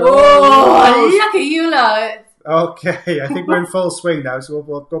 Oh, look at you lot. Okay, I think we're in full swing now, so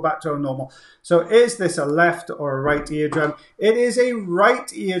we'll go back to our normal. So is this a left or a right eardrum? It is a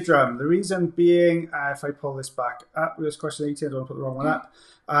right eardrum. The reason being, if I pull this back up, it was question 18, I don't want to put the wrong one up.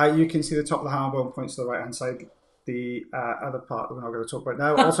 You can see the top of the hammer bone points to the right-hand side. The other part that we're not going to talk about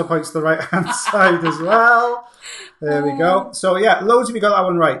now also points to the right-hand side as well. There we go. So yeah, loads of you got that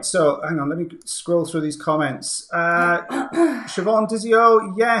one right. So hang on, let me scroll through these comments. Siobhan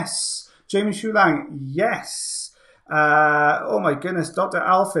Dizio, yes. Jamie Shulang, yes. Oh my goodness, Dr.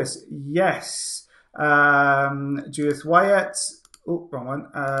 Alphys, yes. Judith Wyatt, oh, wrong one.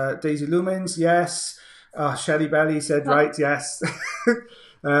 Daisy Lumens, yes. Shelley Belly said right, yes.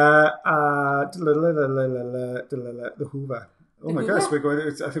 The Hoover. Oh my goodness,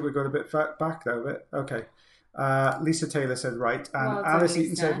 I think we're going a bit back there a bit. Okay. Lisa Taylor said right, and Alice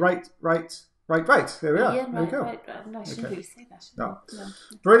Eaton said right. There we are. Yeah, there we go. Right. No, I shouldn't really say that. No.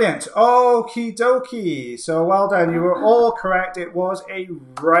 Brilliant. Okie dokie. So well done. You were all correct. It was a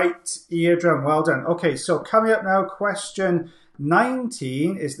right eardrum. Well done. Okay, so coming up now, question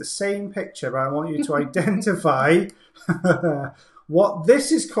 19 is the same picture, but I want you to identify what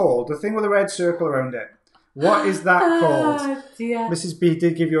this is called, the thing with the red circle around it. What is that called? Oh, dear. Mrs. B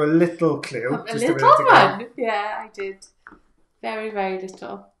did give you a little clue. A little one? Yeah, I did. Very, very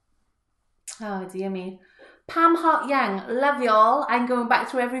little. Oh, dear me. Pam Hart Young, love y'all. I'm going back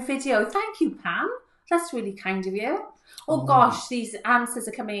through every video. Thank you, Pam. That's really kind of you. Oh, gosh, these answers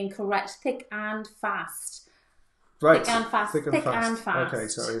are coming in correct. Thick and fast. Right. Thick and fast. Thick and fast. Okay,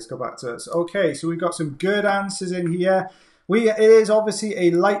 sorry, let's go back to this. Okay, so we've got some good answers in here. It is obviously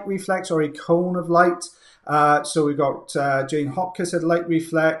a light reflex or a cone of light. So we've got Jane Hopker said light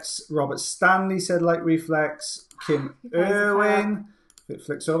reflex. Robert Stanley said light reflex. Kim Irwin. It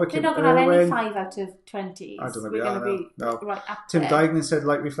flicks over. We're not going to have any 5 out of 20s. I don't know. We're going to be no. right up Tim there. Dignan said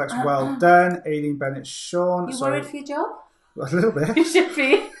light reflex. Well done. Aileen Bennett Sean. You worried for your job? A little bit. You should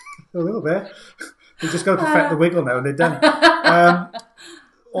be. A little bit. We've just got to perfect the wiggle now and they're done.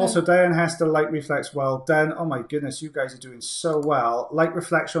 Also, Diane Hester, light reflex, well done. Oh my goodness, you guys are doing so well. Light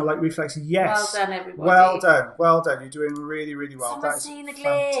reflection or light reflex, yes. Well done, everybody. Well done. You're doing really, really well. Someone's saying the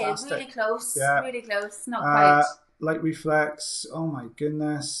glare. Fantastic. Really close. Yeah. Really close. Not quite. Light reflex, oh my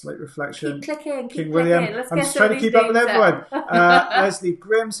goodness. Light reflection. Keep clicking. King William. I'm just trying to keep up with everyone. Leslie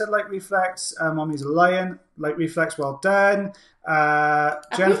Grimm said light reflex. Mommy's a lion. Light reflex, well done.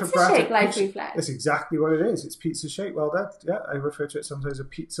 Jennifer pizza shake light reflex. That's exactly what it is. It's pizza shake. Well done. Yeah, I refer to it sometimes as a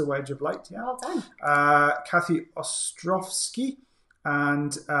pizza wedge of light. Yeah. Well done. Kathy Ostrovsky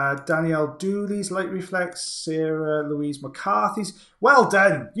and Danielle Dooley's light reflex. Sarah Louise McCarthy's. Well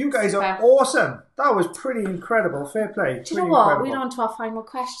done. You guys are awesome. That was pretty incredible. Fair play. Do you know what? We're on to our final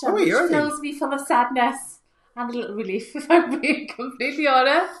question. Which fills me full of sadness and a little relief, if I'm being completely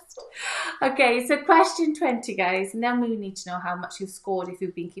honest. Okay, so question 20, guys. And then we need to know how much you've scored, if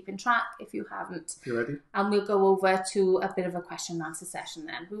you've been keeping track, if you haven't. You ready? And we'll go over to a bit of a question and answer session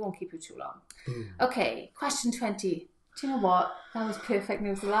then. We won't keep you too long. Okay, question 20. Do you know what? That was perfect. It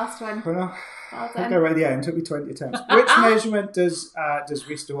was the last one. Well done. Okay, right at the end. It took me 20 attempts. Which measurement do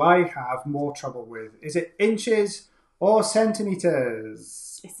I have more trouble with? Is it inches or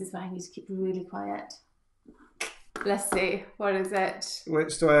centimetres? This is why I need to keep really quiet. Let's see. What is it?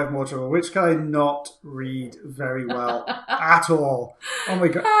 Which do I have more trouble? Which can I not read very well at all? Oh my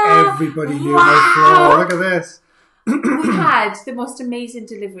God. Everybody knew my flaw. Look at this. We had the most amazing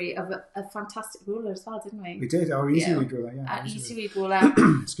delivery of a fantastic ruler as well, didn't we? We did. Our Easy Read ruler. Yeah, Easy Read ruler.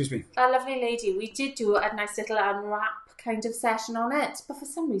 Excuse me. A lovely lady. We did do a nice little unwrap kind of session on it, but for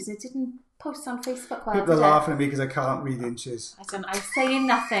some reason it didn't post on Facebook. People are laughing at me because I can't read inches. I'm saying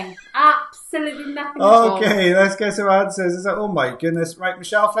nothing. Absolutely nothing. Okay, let's get some answers. Oh my goodness. Right,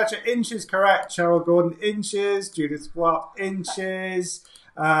 Michelle Fletcher, inches correct. Cheryl Gordon, inches. Judith Watt, inches.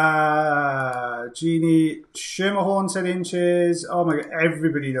 Jeannie Schermerhorn said inches. Oh my God,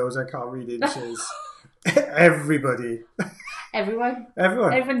 everybody knows I can't read inches. Everybody. Everyone.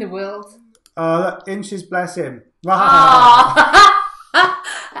 Everyone. Everyone in the world. Oh, look, Inches, bless him. Oh.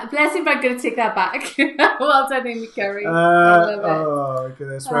 Bless him, I'm going to take that back. Well done, Amy Curry. I love it. Oh,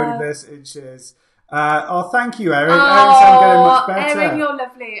 goodness. Bless Inches. Thank you, Erin. Erin's getting much better. Erin, you're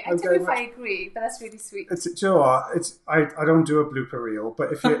lovely. I don't know if I agree, but that's really sweet. Do you know what? I don't do a blooper reel,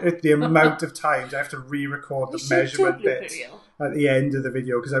 but if the amount of times I have to re-record the measurement bit at the end of the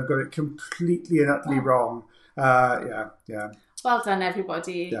video because I've got it completely and utterly wrong. Yeah. Well done,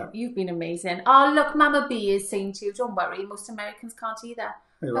 everybody. Yeah. You've been amazing. Oh, look, Mama B is saying to you, don't worry, most Americans can't either.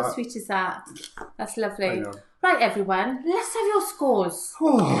 How sweet is that? That's lovely. Right, everyone, let's have your scores.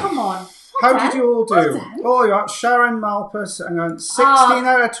 Come on. How did you all do? You got Sharon Malpas and 16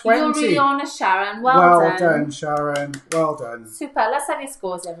 out of 20. You're really honest, Sharon. Well done, Sharon. Well done. Super. Let's have your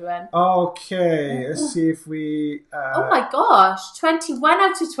scores, everyone. Okay, let's see if we... oh my gosh, 21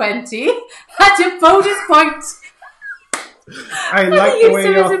 out of 20. That's a bonus point. I like the way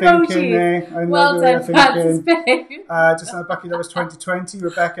you're thinking there. I well done, Francis. Just on Bucky, that was 2020.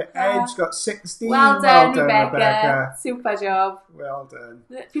 Rebecca Edge got 16. Well done, Rebecca. Super job. Well done.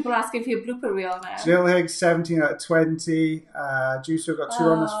 People are asking for your blooper reel now. Jill Higgs, 17 out of 20. Juicer got 2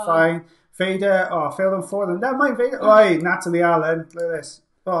 on, that's fine. Vader, failed on 4 of them. Never mind, Vader. Natalie Allen, look at this.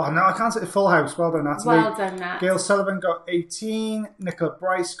 Oh, no, I can't say the full house. Well done, Natalie. Well done, Nat. Gail Sullivan got 18. Nicola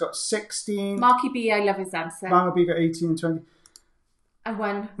Bryce got 16. Marky B, I love his answer. Mama B got 18 and 20. I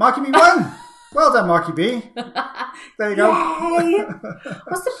won. Marky B won. Well done, Marky B. There you go. Yay.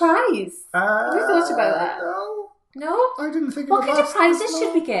 What's the prize? Have you thought about that? No? I didn't think about that. What kind of prizes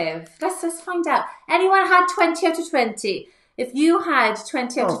should we give? Let's find out. Anyone had 20 out of 20? If you had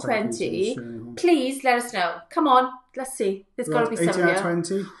 20 out of 20, please let us know. Come on. Let's see. There's got to be some 18 out of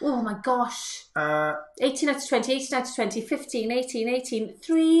 20. Oh my gosh. 18 out of 20, 18 out of 20, 15, 18,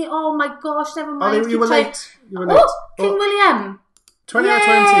 3. Oh my gosh, never mind. You were late. King William. 20 out of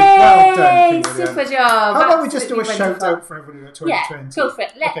 20. Well done, King William. Super job. How about we just do a shout out for everybody at 2020? Yeah, go for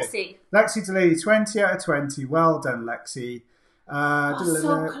it. Lexi. Lexi Delaney, 20 out of 20. Well done, Lexi.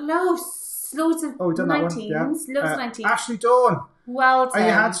 So close. Loads of 19s. Yeah. Loads of 19s. Ashley Dawn. Well done.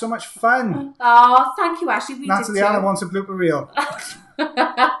 You had so much fun. Oh, thank you, Ashley. Natalie Anna wants a blooper reel.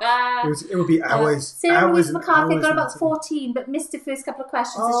 It would be hours. Sarah Louise McCarthy got about 14, but missed the first couple of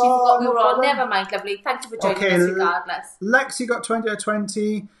questions, so she forgot we were on. Never mind, lovely. Thank you for joining us regardless. Lexi got 20 out of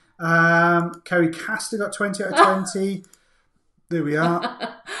 20. Kerry Castor got 20 out of 20. There we are.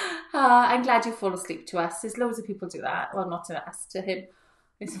 I'm glad you fall asleep to us. There's loads of people do that. Well, not to us, to him.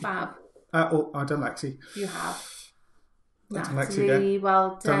 It's fab. I've done Lexi. You have. Natalie,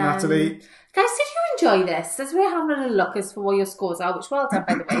 well done. Natalie. Guys, did you enjoy this? As we're having a little look as for what your scores are, which well done,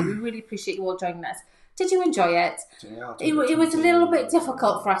 by the way. We really appreciate you all joining us. Did you enjoy it? Yeah, it was a little bit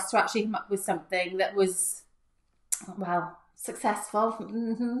difficult for us to actually come up with something that was, well, successful.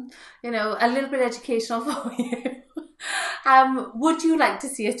 You know, a little bit educational for you. Would you like to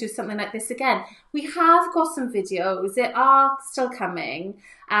see us do something like this again? We have got some videos that are still coming.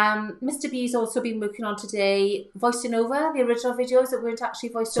 Mr. B's also been working on today voicing over the original videos that weren't actually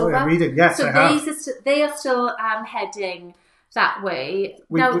voiced over. I read it. Yes, so I have. They are still heading that way.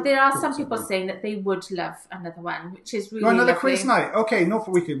 There are some people saying that they would love another one, which is really another lovely. Quiz night. Okay,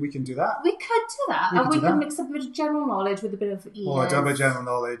 we can do that. We could do that. We could mix up a bit of general knowledge with a bit of ears. I don't have a general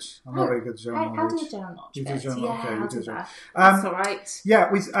knowledge. I'm not very good at general knowledge. I'll do a general knowledge. You do general, I'll do that. That's all right.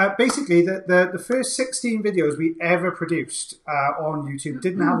 Yeah, basically the first 16 videos we ever produced on YouTube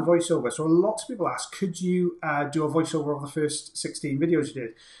didn't have a voiceover. So lots of people asked, could you do a voiceover of the first 16 videos you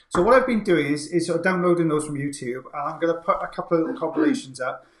did? So what I've been doing is sort of downloading those from YouTube. I'm going to put a couple of little compilations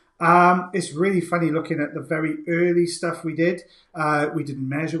up. It's really funny looking at the very early stuff we did. We didn't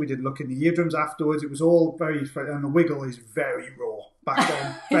measure. We didn't look in the eardrums afterwards. It was all very funny. And the wiggle is very raw back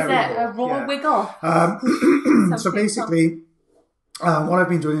then. Is it a raw wiggle? So basically... what I've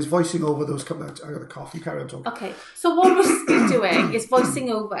been doing is voicing over those couple of... I got a cough, you carry on talking. Okay, so what we're doing is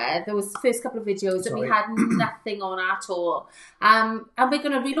voicing over those first couple of videos that we had nothing on at all. And we're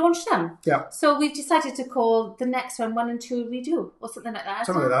going to relaunch them. Yeah. So we've decided to call the next one 1 and 2 redo, or something like that.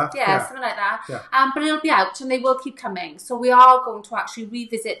 Something like that. Yeah, something like that. Yeah. But it'll be out and they will keep coming. So we are going to actually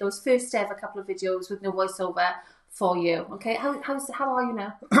revisit those first ever couple of videos with no voiceover for you. Okay, how are you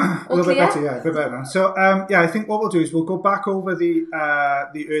now? A little bit better, yeah, a bit better now. So I think what we'll do is we'll go back over the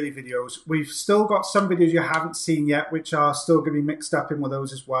early videos. We've still got some videos you haven't seen yet, which are still going to be mixed up in with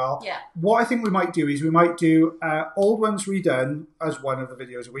those as well. Yeah. What I think we might do is we might do old ones redone as one of the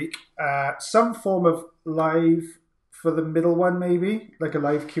videos a week. Some form of live for the middle one, maybe like a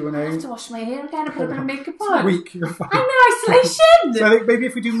live Q&A. I have to wash my hair again and put a bit of makeup on. Week, you're fine. I'm in isolation. So I think maybe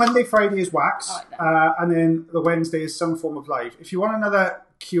if we do Monday, Friday is wax, Right, and then the Wednesday is some form of live. If you want another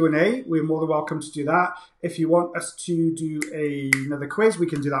Q&A, we're more than welcome to do that. If you want us to do another quiz, we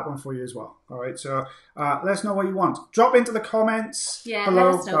can do that one for you as well. All right, so let us know what you want. Drop into the comments below.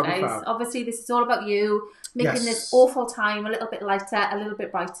 Let us know, guys. Obviously, this is all about you, making this awful time a little bit lighter, a little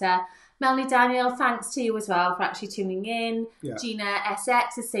bit brighter. Melanie Daniel, thanks to you as well for actually tuning in. Yeah. Gina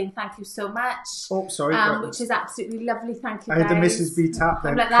SX is saying thank you so much. Oh, sorry. Which is absolutely lovely. Thank you, guys. I had the Mrs. B tap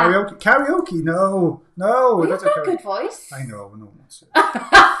then. Like karaoke? No. You've got a good voice. I know. No.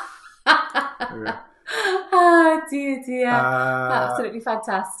 Oh, dear. Absolutely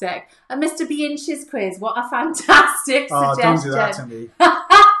fantastic. And Mr. B Inch's quiz. What a fantastic suggestion. Don't do that to me.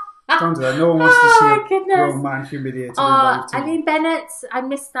 Don't do that. No one wants to see a grown man humiliated. Eileen Bennett, I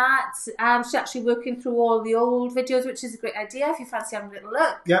missed that. She's actually working through all the old videos, which is a great idea if you fancy having a little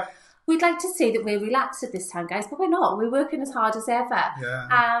look. Yeah. We'd like to say that we're relaxed at this time, guys, but we're not. We're working as hard as ever.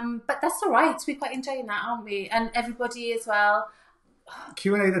 Yeah. But that's all right. We're quite enjoying that, aren't we? And everybody as well.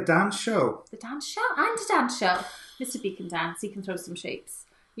 Q&A, the dance show. The dance show and the dance show. Mr. B can dance. He can throw some shapes.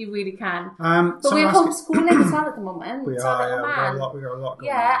 You really can. But we're homeschooling as well at the moment. We are, we got a lot going on.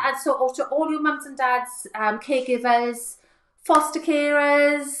 Yeah, and so to all your mums and dads, caregivers, foster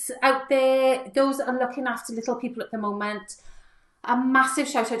carers out there, those that are looking after little people at the moment, a massive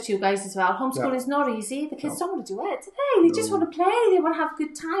shout out to you guys as well. Homeschooling is not easy. The kids don't want to do it, do they? They just want to play. They want to have a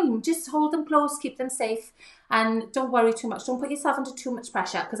good time. Just hold them close, keep them safe, and don't worry too much. Don't put yourself under too much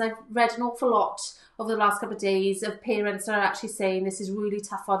pressure, because I've read an awful lot over the last couple of days of parents that are actually saying this is really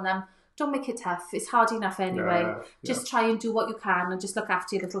tough on them. Don't make it tough. It's hard enough anyway. Just try and do what you can and just look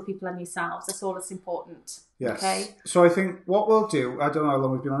after your little people and yourselves. That's all that's important. Yes. Okay? So I think what we'll do, I don't know how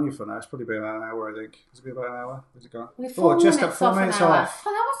long we've been on here for now. It's probably been about an hour, I think. Has it been about an hour? Where's it gone? We're 4 just minutes 4 off minutes an hour. off.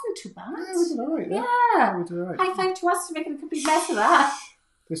 Oh, that wasn't too bad. Yeah, we did all right. Yeah. We did all right. High five to us for making a complete mess of that.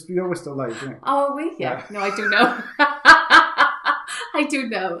 You're always still live, isn't it? Oh, are we? Yeah. No, I do know. I do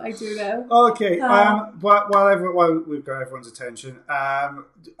know. Okay. While we've got everyone's attention, I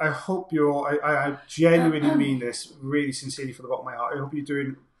hope I genuinely mean this really sincerely from the bottom of my heart. I hope you're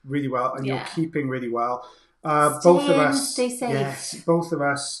doing really well and you're keeping really well. Both of us. Stay safe. Yes, both of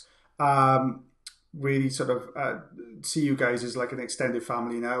us. Really sort of see you guys as like an extended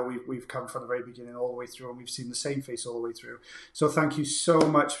family now. We've come from the very beginning all the way through, and we've seen the same face all the way through. So thank you so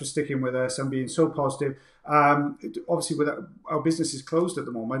much for sticking with us and being so positive. Obviously, with our business is closed at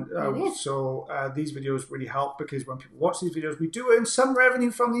the moment, so these videos really help, because when people watch these videos, we do earn some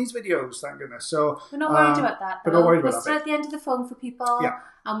revenue from these videos. Thank goodness. So we're not worried about that. But not worried about we're still at the end of the phone for people,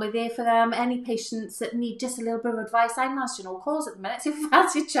 and we're there for them. Any patients that need just a little bit of advice, I'm answering all calls at the minute. So if you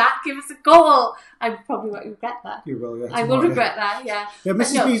fancy a chat, give us a call. I probably won't regret that. You will, yeah. I will regret that, yeah. Yeah,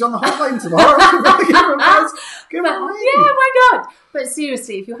 Mrs. B's on the hotline tomorrow. Give her a ring. Yeah, why not? But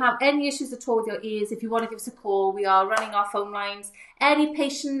seriously, if you have any issues at all with your ears, if you want to give us a call, we are running our phone lines. Any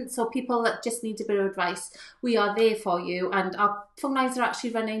patients or people that just need a bit of advice, we are there for you. And our phone lines are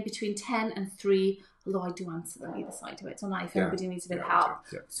actually running between 10 and 3, although I do answer them either side of it, don't I? If anybody needs a bit of help.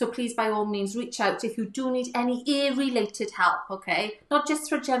 Yeah. So please, by all means, reach out if you do need any ear-related help, okay? Not just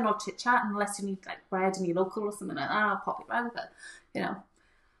for general chit-chat, unless you need like bread and your local or something like that. I'll pop it round, but, you know.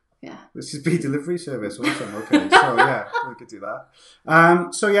 Yeah. This is B delivery service. Awesome. Okay. So yeah, we could do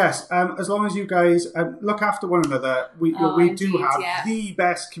that. So yes, as long as you guys look after one another, we do have the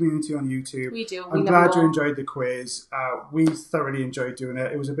best community on YouTube. We do. I'm glad you enjoyed the quiz. We thoroughly enjoyed doing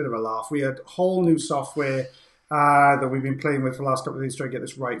it. It was a bit of a laugh. We had whole new software that we've been playing with for the last couple of days to try to get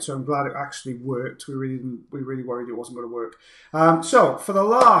this right. So I'm glad it actually worked. We really worried it wasn't going to work. So for the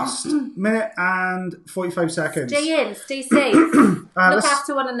last minute and 45 seconds. Stay in, stay safe. Look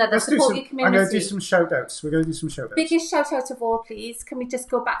after one another, support your community. I'm going to do some shout outs. We're going to do some shout outs. Biggest shout out of all, please. Can we just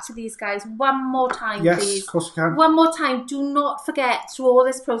go back to these guys one more time, please? Yes, of course we can. One more time. Do not forget, through all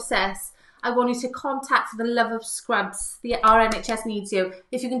this process, I want you to contact, for the love of scrubs, our NHS needs you.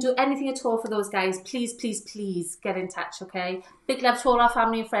 If you can do anything at all for those guys, please, please, please get in touch, okay? Big love to all our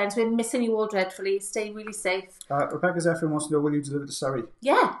family and friends. We're missing you all dreadfully. Stay really safe. Rebecca Zephyr wants to know, will you deliver to Surrey?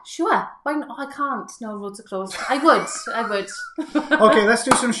 Yeah, sure. Why not? Oh, I can't. No, roads are closed. I would. Okay, let's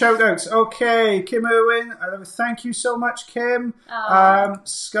do some shout outs. Okay, Kim Irwin, thank you so much, Kim.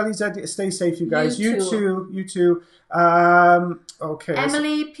 Scully said, stay safe, you guys. You too. Okay.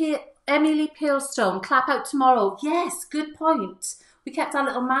 Emily Peelstone, clap out tomorrow. Yes, good point. We kept our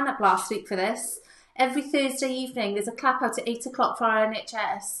little man up last week for this. Every Thursday evening, there's a clap out at 8 o'clock for our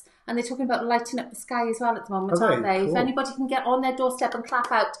NHS. And they're talking about lighting up the sky as well at the moment, aren't they? Cool. If anybody can get on their doorstep and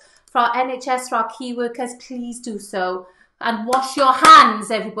clap out For our NHS, for our key workers, please do so. And wash your hands,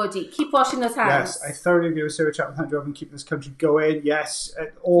 everybody. Keep washing those hands. Yes, I thoroughly agree with Sarah Chapman. Thank you for keeping this country going. Yes,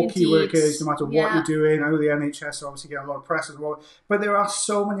 all Indeed. key workers, no matter what you're doing. I know the NHS are obviously getting a lot of press as well, but there are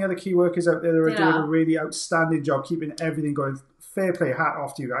so many other key workers out there that are doing a really outstanding job keeping everything going. Fair play, hat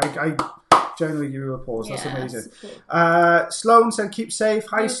off to you. I generally give you applause. That's amazing. Sloan said, keep safe.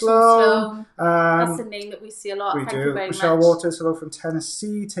 Hi, Sloan. That's a name that we see a lot. We Thank do. you very Michelle much. Waters, hello from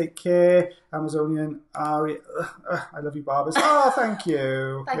Tennessee. Take care. Amazonian Ari. I love you, Barbers. Oh, thank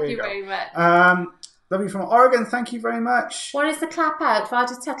you. Thank you very much. Love you from Oregon. Thank you very much. What is the clap out?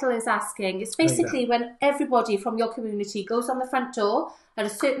 Vada Tuttle is asking. It's basically when everybody from your community goes on the front door at a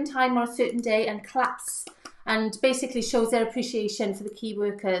certain time or a certain day and claps and basically shows their appreciation for the key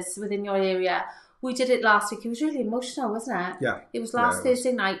workers within your area. We did it last week. It was really emotional, wasn't it? Yeah. It was last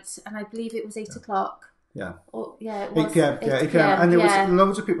Thursday night, and I believe it was 8 o'clock. Yeah. Oh, yeah, it was 8 p.m. 8 p.m. And there was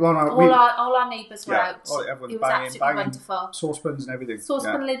loads of people on our... All our neighbours were out. Everyone it was absolutely wonderful. Saucepans and everything.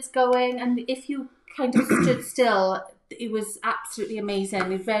 Saucepan lids going, and if you kind of stood still, it was absolutely amazing. It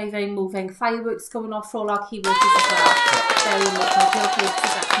was very, very moving. Fireworks going off for all our key workers as well. Very much. Your place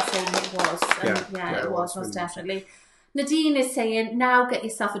is actually saying it was. And it was most definitely. Nadine is saying, now get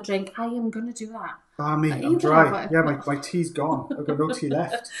yourself a drink. I am going to do that. I'm dry. Yeah, my tea's gone. I've got no tea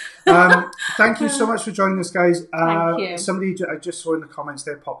left. Thank you so much for joining us, guys. Thank you. Somebody I just saw in the comments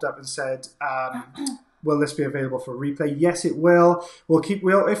there popped up and said, will this be available for replay? Yes, it will.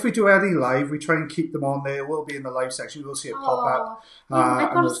 If we do any live, we try and keep them on there. It will be in the live section. We'll see it pop up.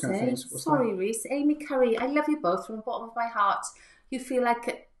 I've got to say, sorry, Reese, Amy Curry, I love you both from the bottom of my heart. You feel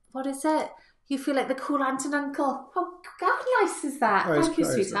like, what is it? You feel like the cool aunt and uncle. Oh, how nice is that? Thank you,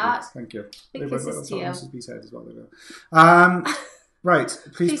 sweetheart. Thank you. Big kisses to you. Mrs. B said as well. Right,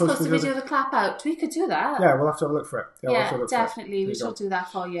 please post a video of the clap out. We could do that. Yeah, we'll have to have a look for it. Yeah, definitely. We shall do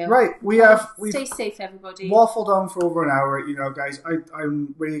that for you. Right, we've stay safe, everybody. Waffled on for over an hour. You know, guys,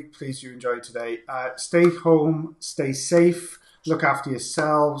 I'm really pleased you enjoyed today. Stay home, stay safe. Look after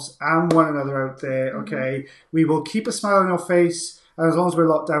yourselves and one another out there, okay? We will keep a smile on your face. And as long as we're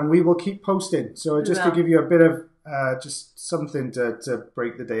locked down, we will keep posting. So just to give you a bit of just something to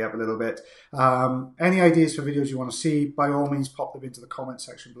break the day up a little bit. Any ideas for videos you want to see, by all means, pop them into the comment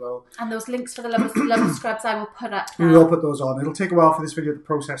section below. And those links for the Love Scrubs I will put up now. We will put those on. It'll take a while for this video to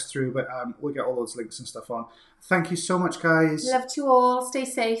process through, but we'll get all those links and stuff on. Thank you so much, guys. Love to you all. Stay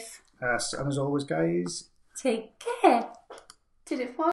safe. And as always, guys, take care. Did it for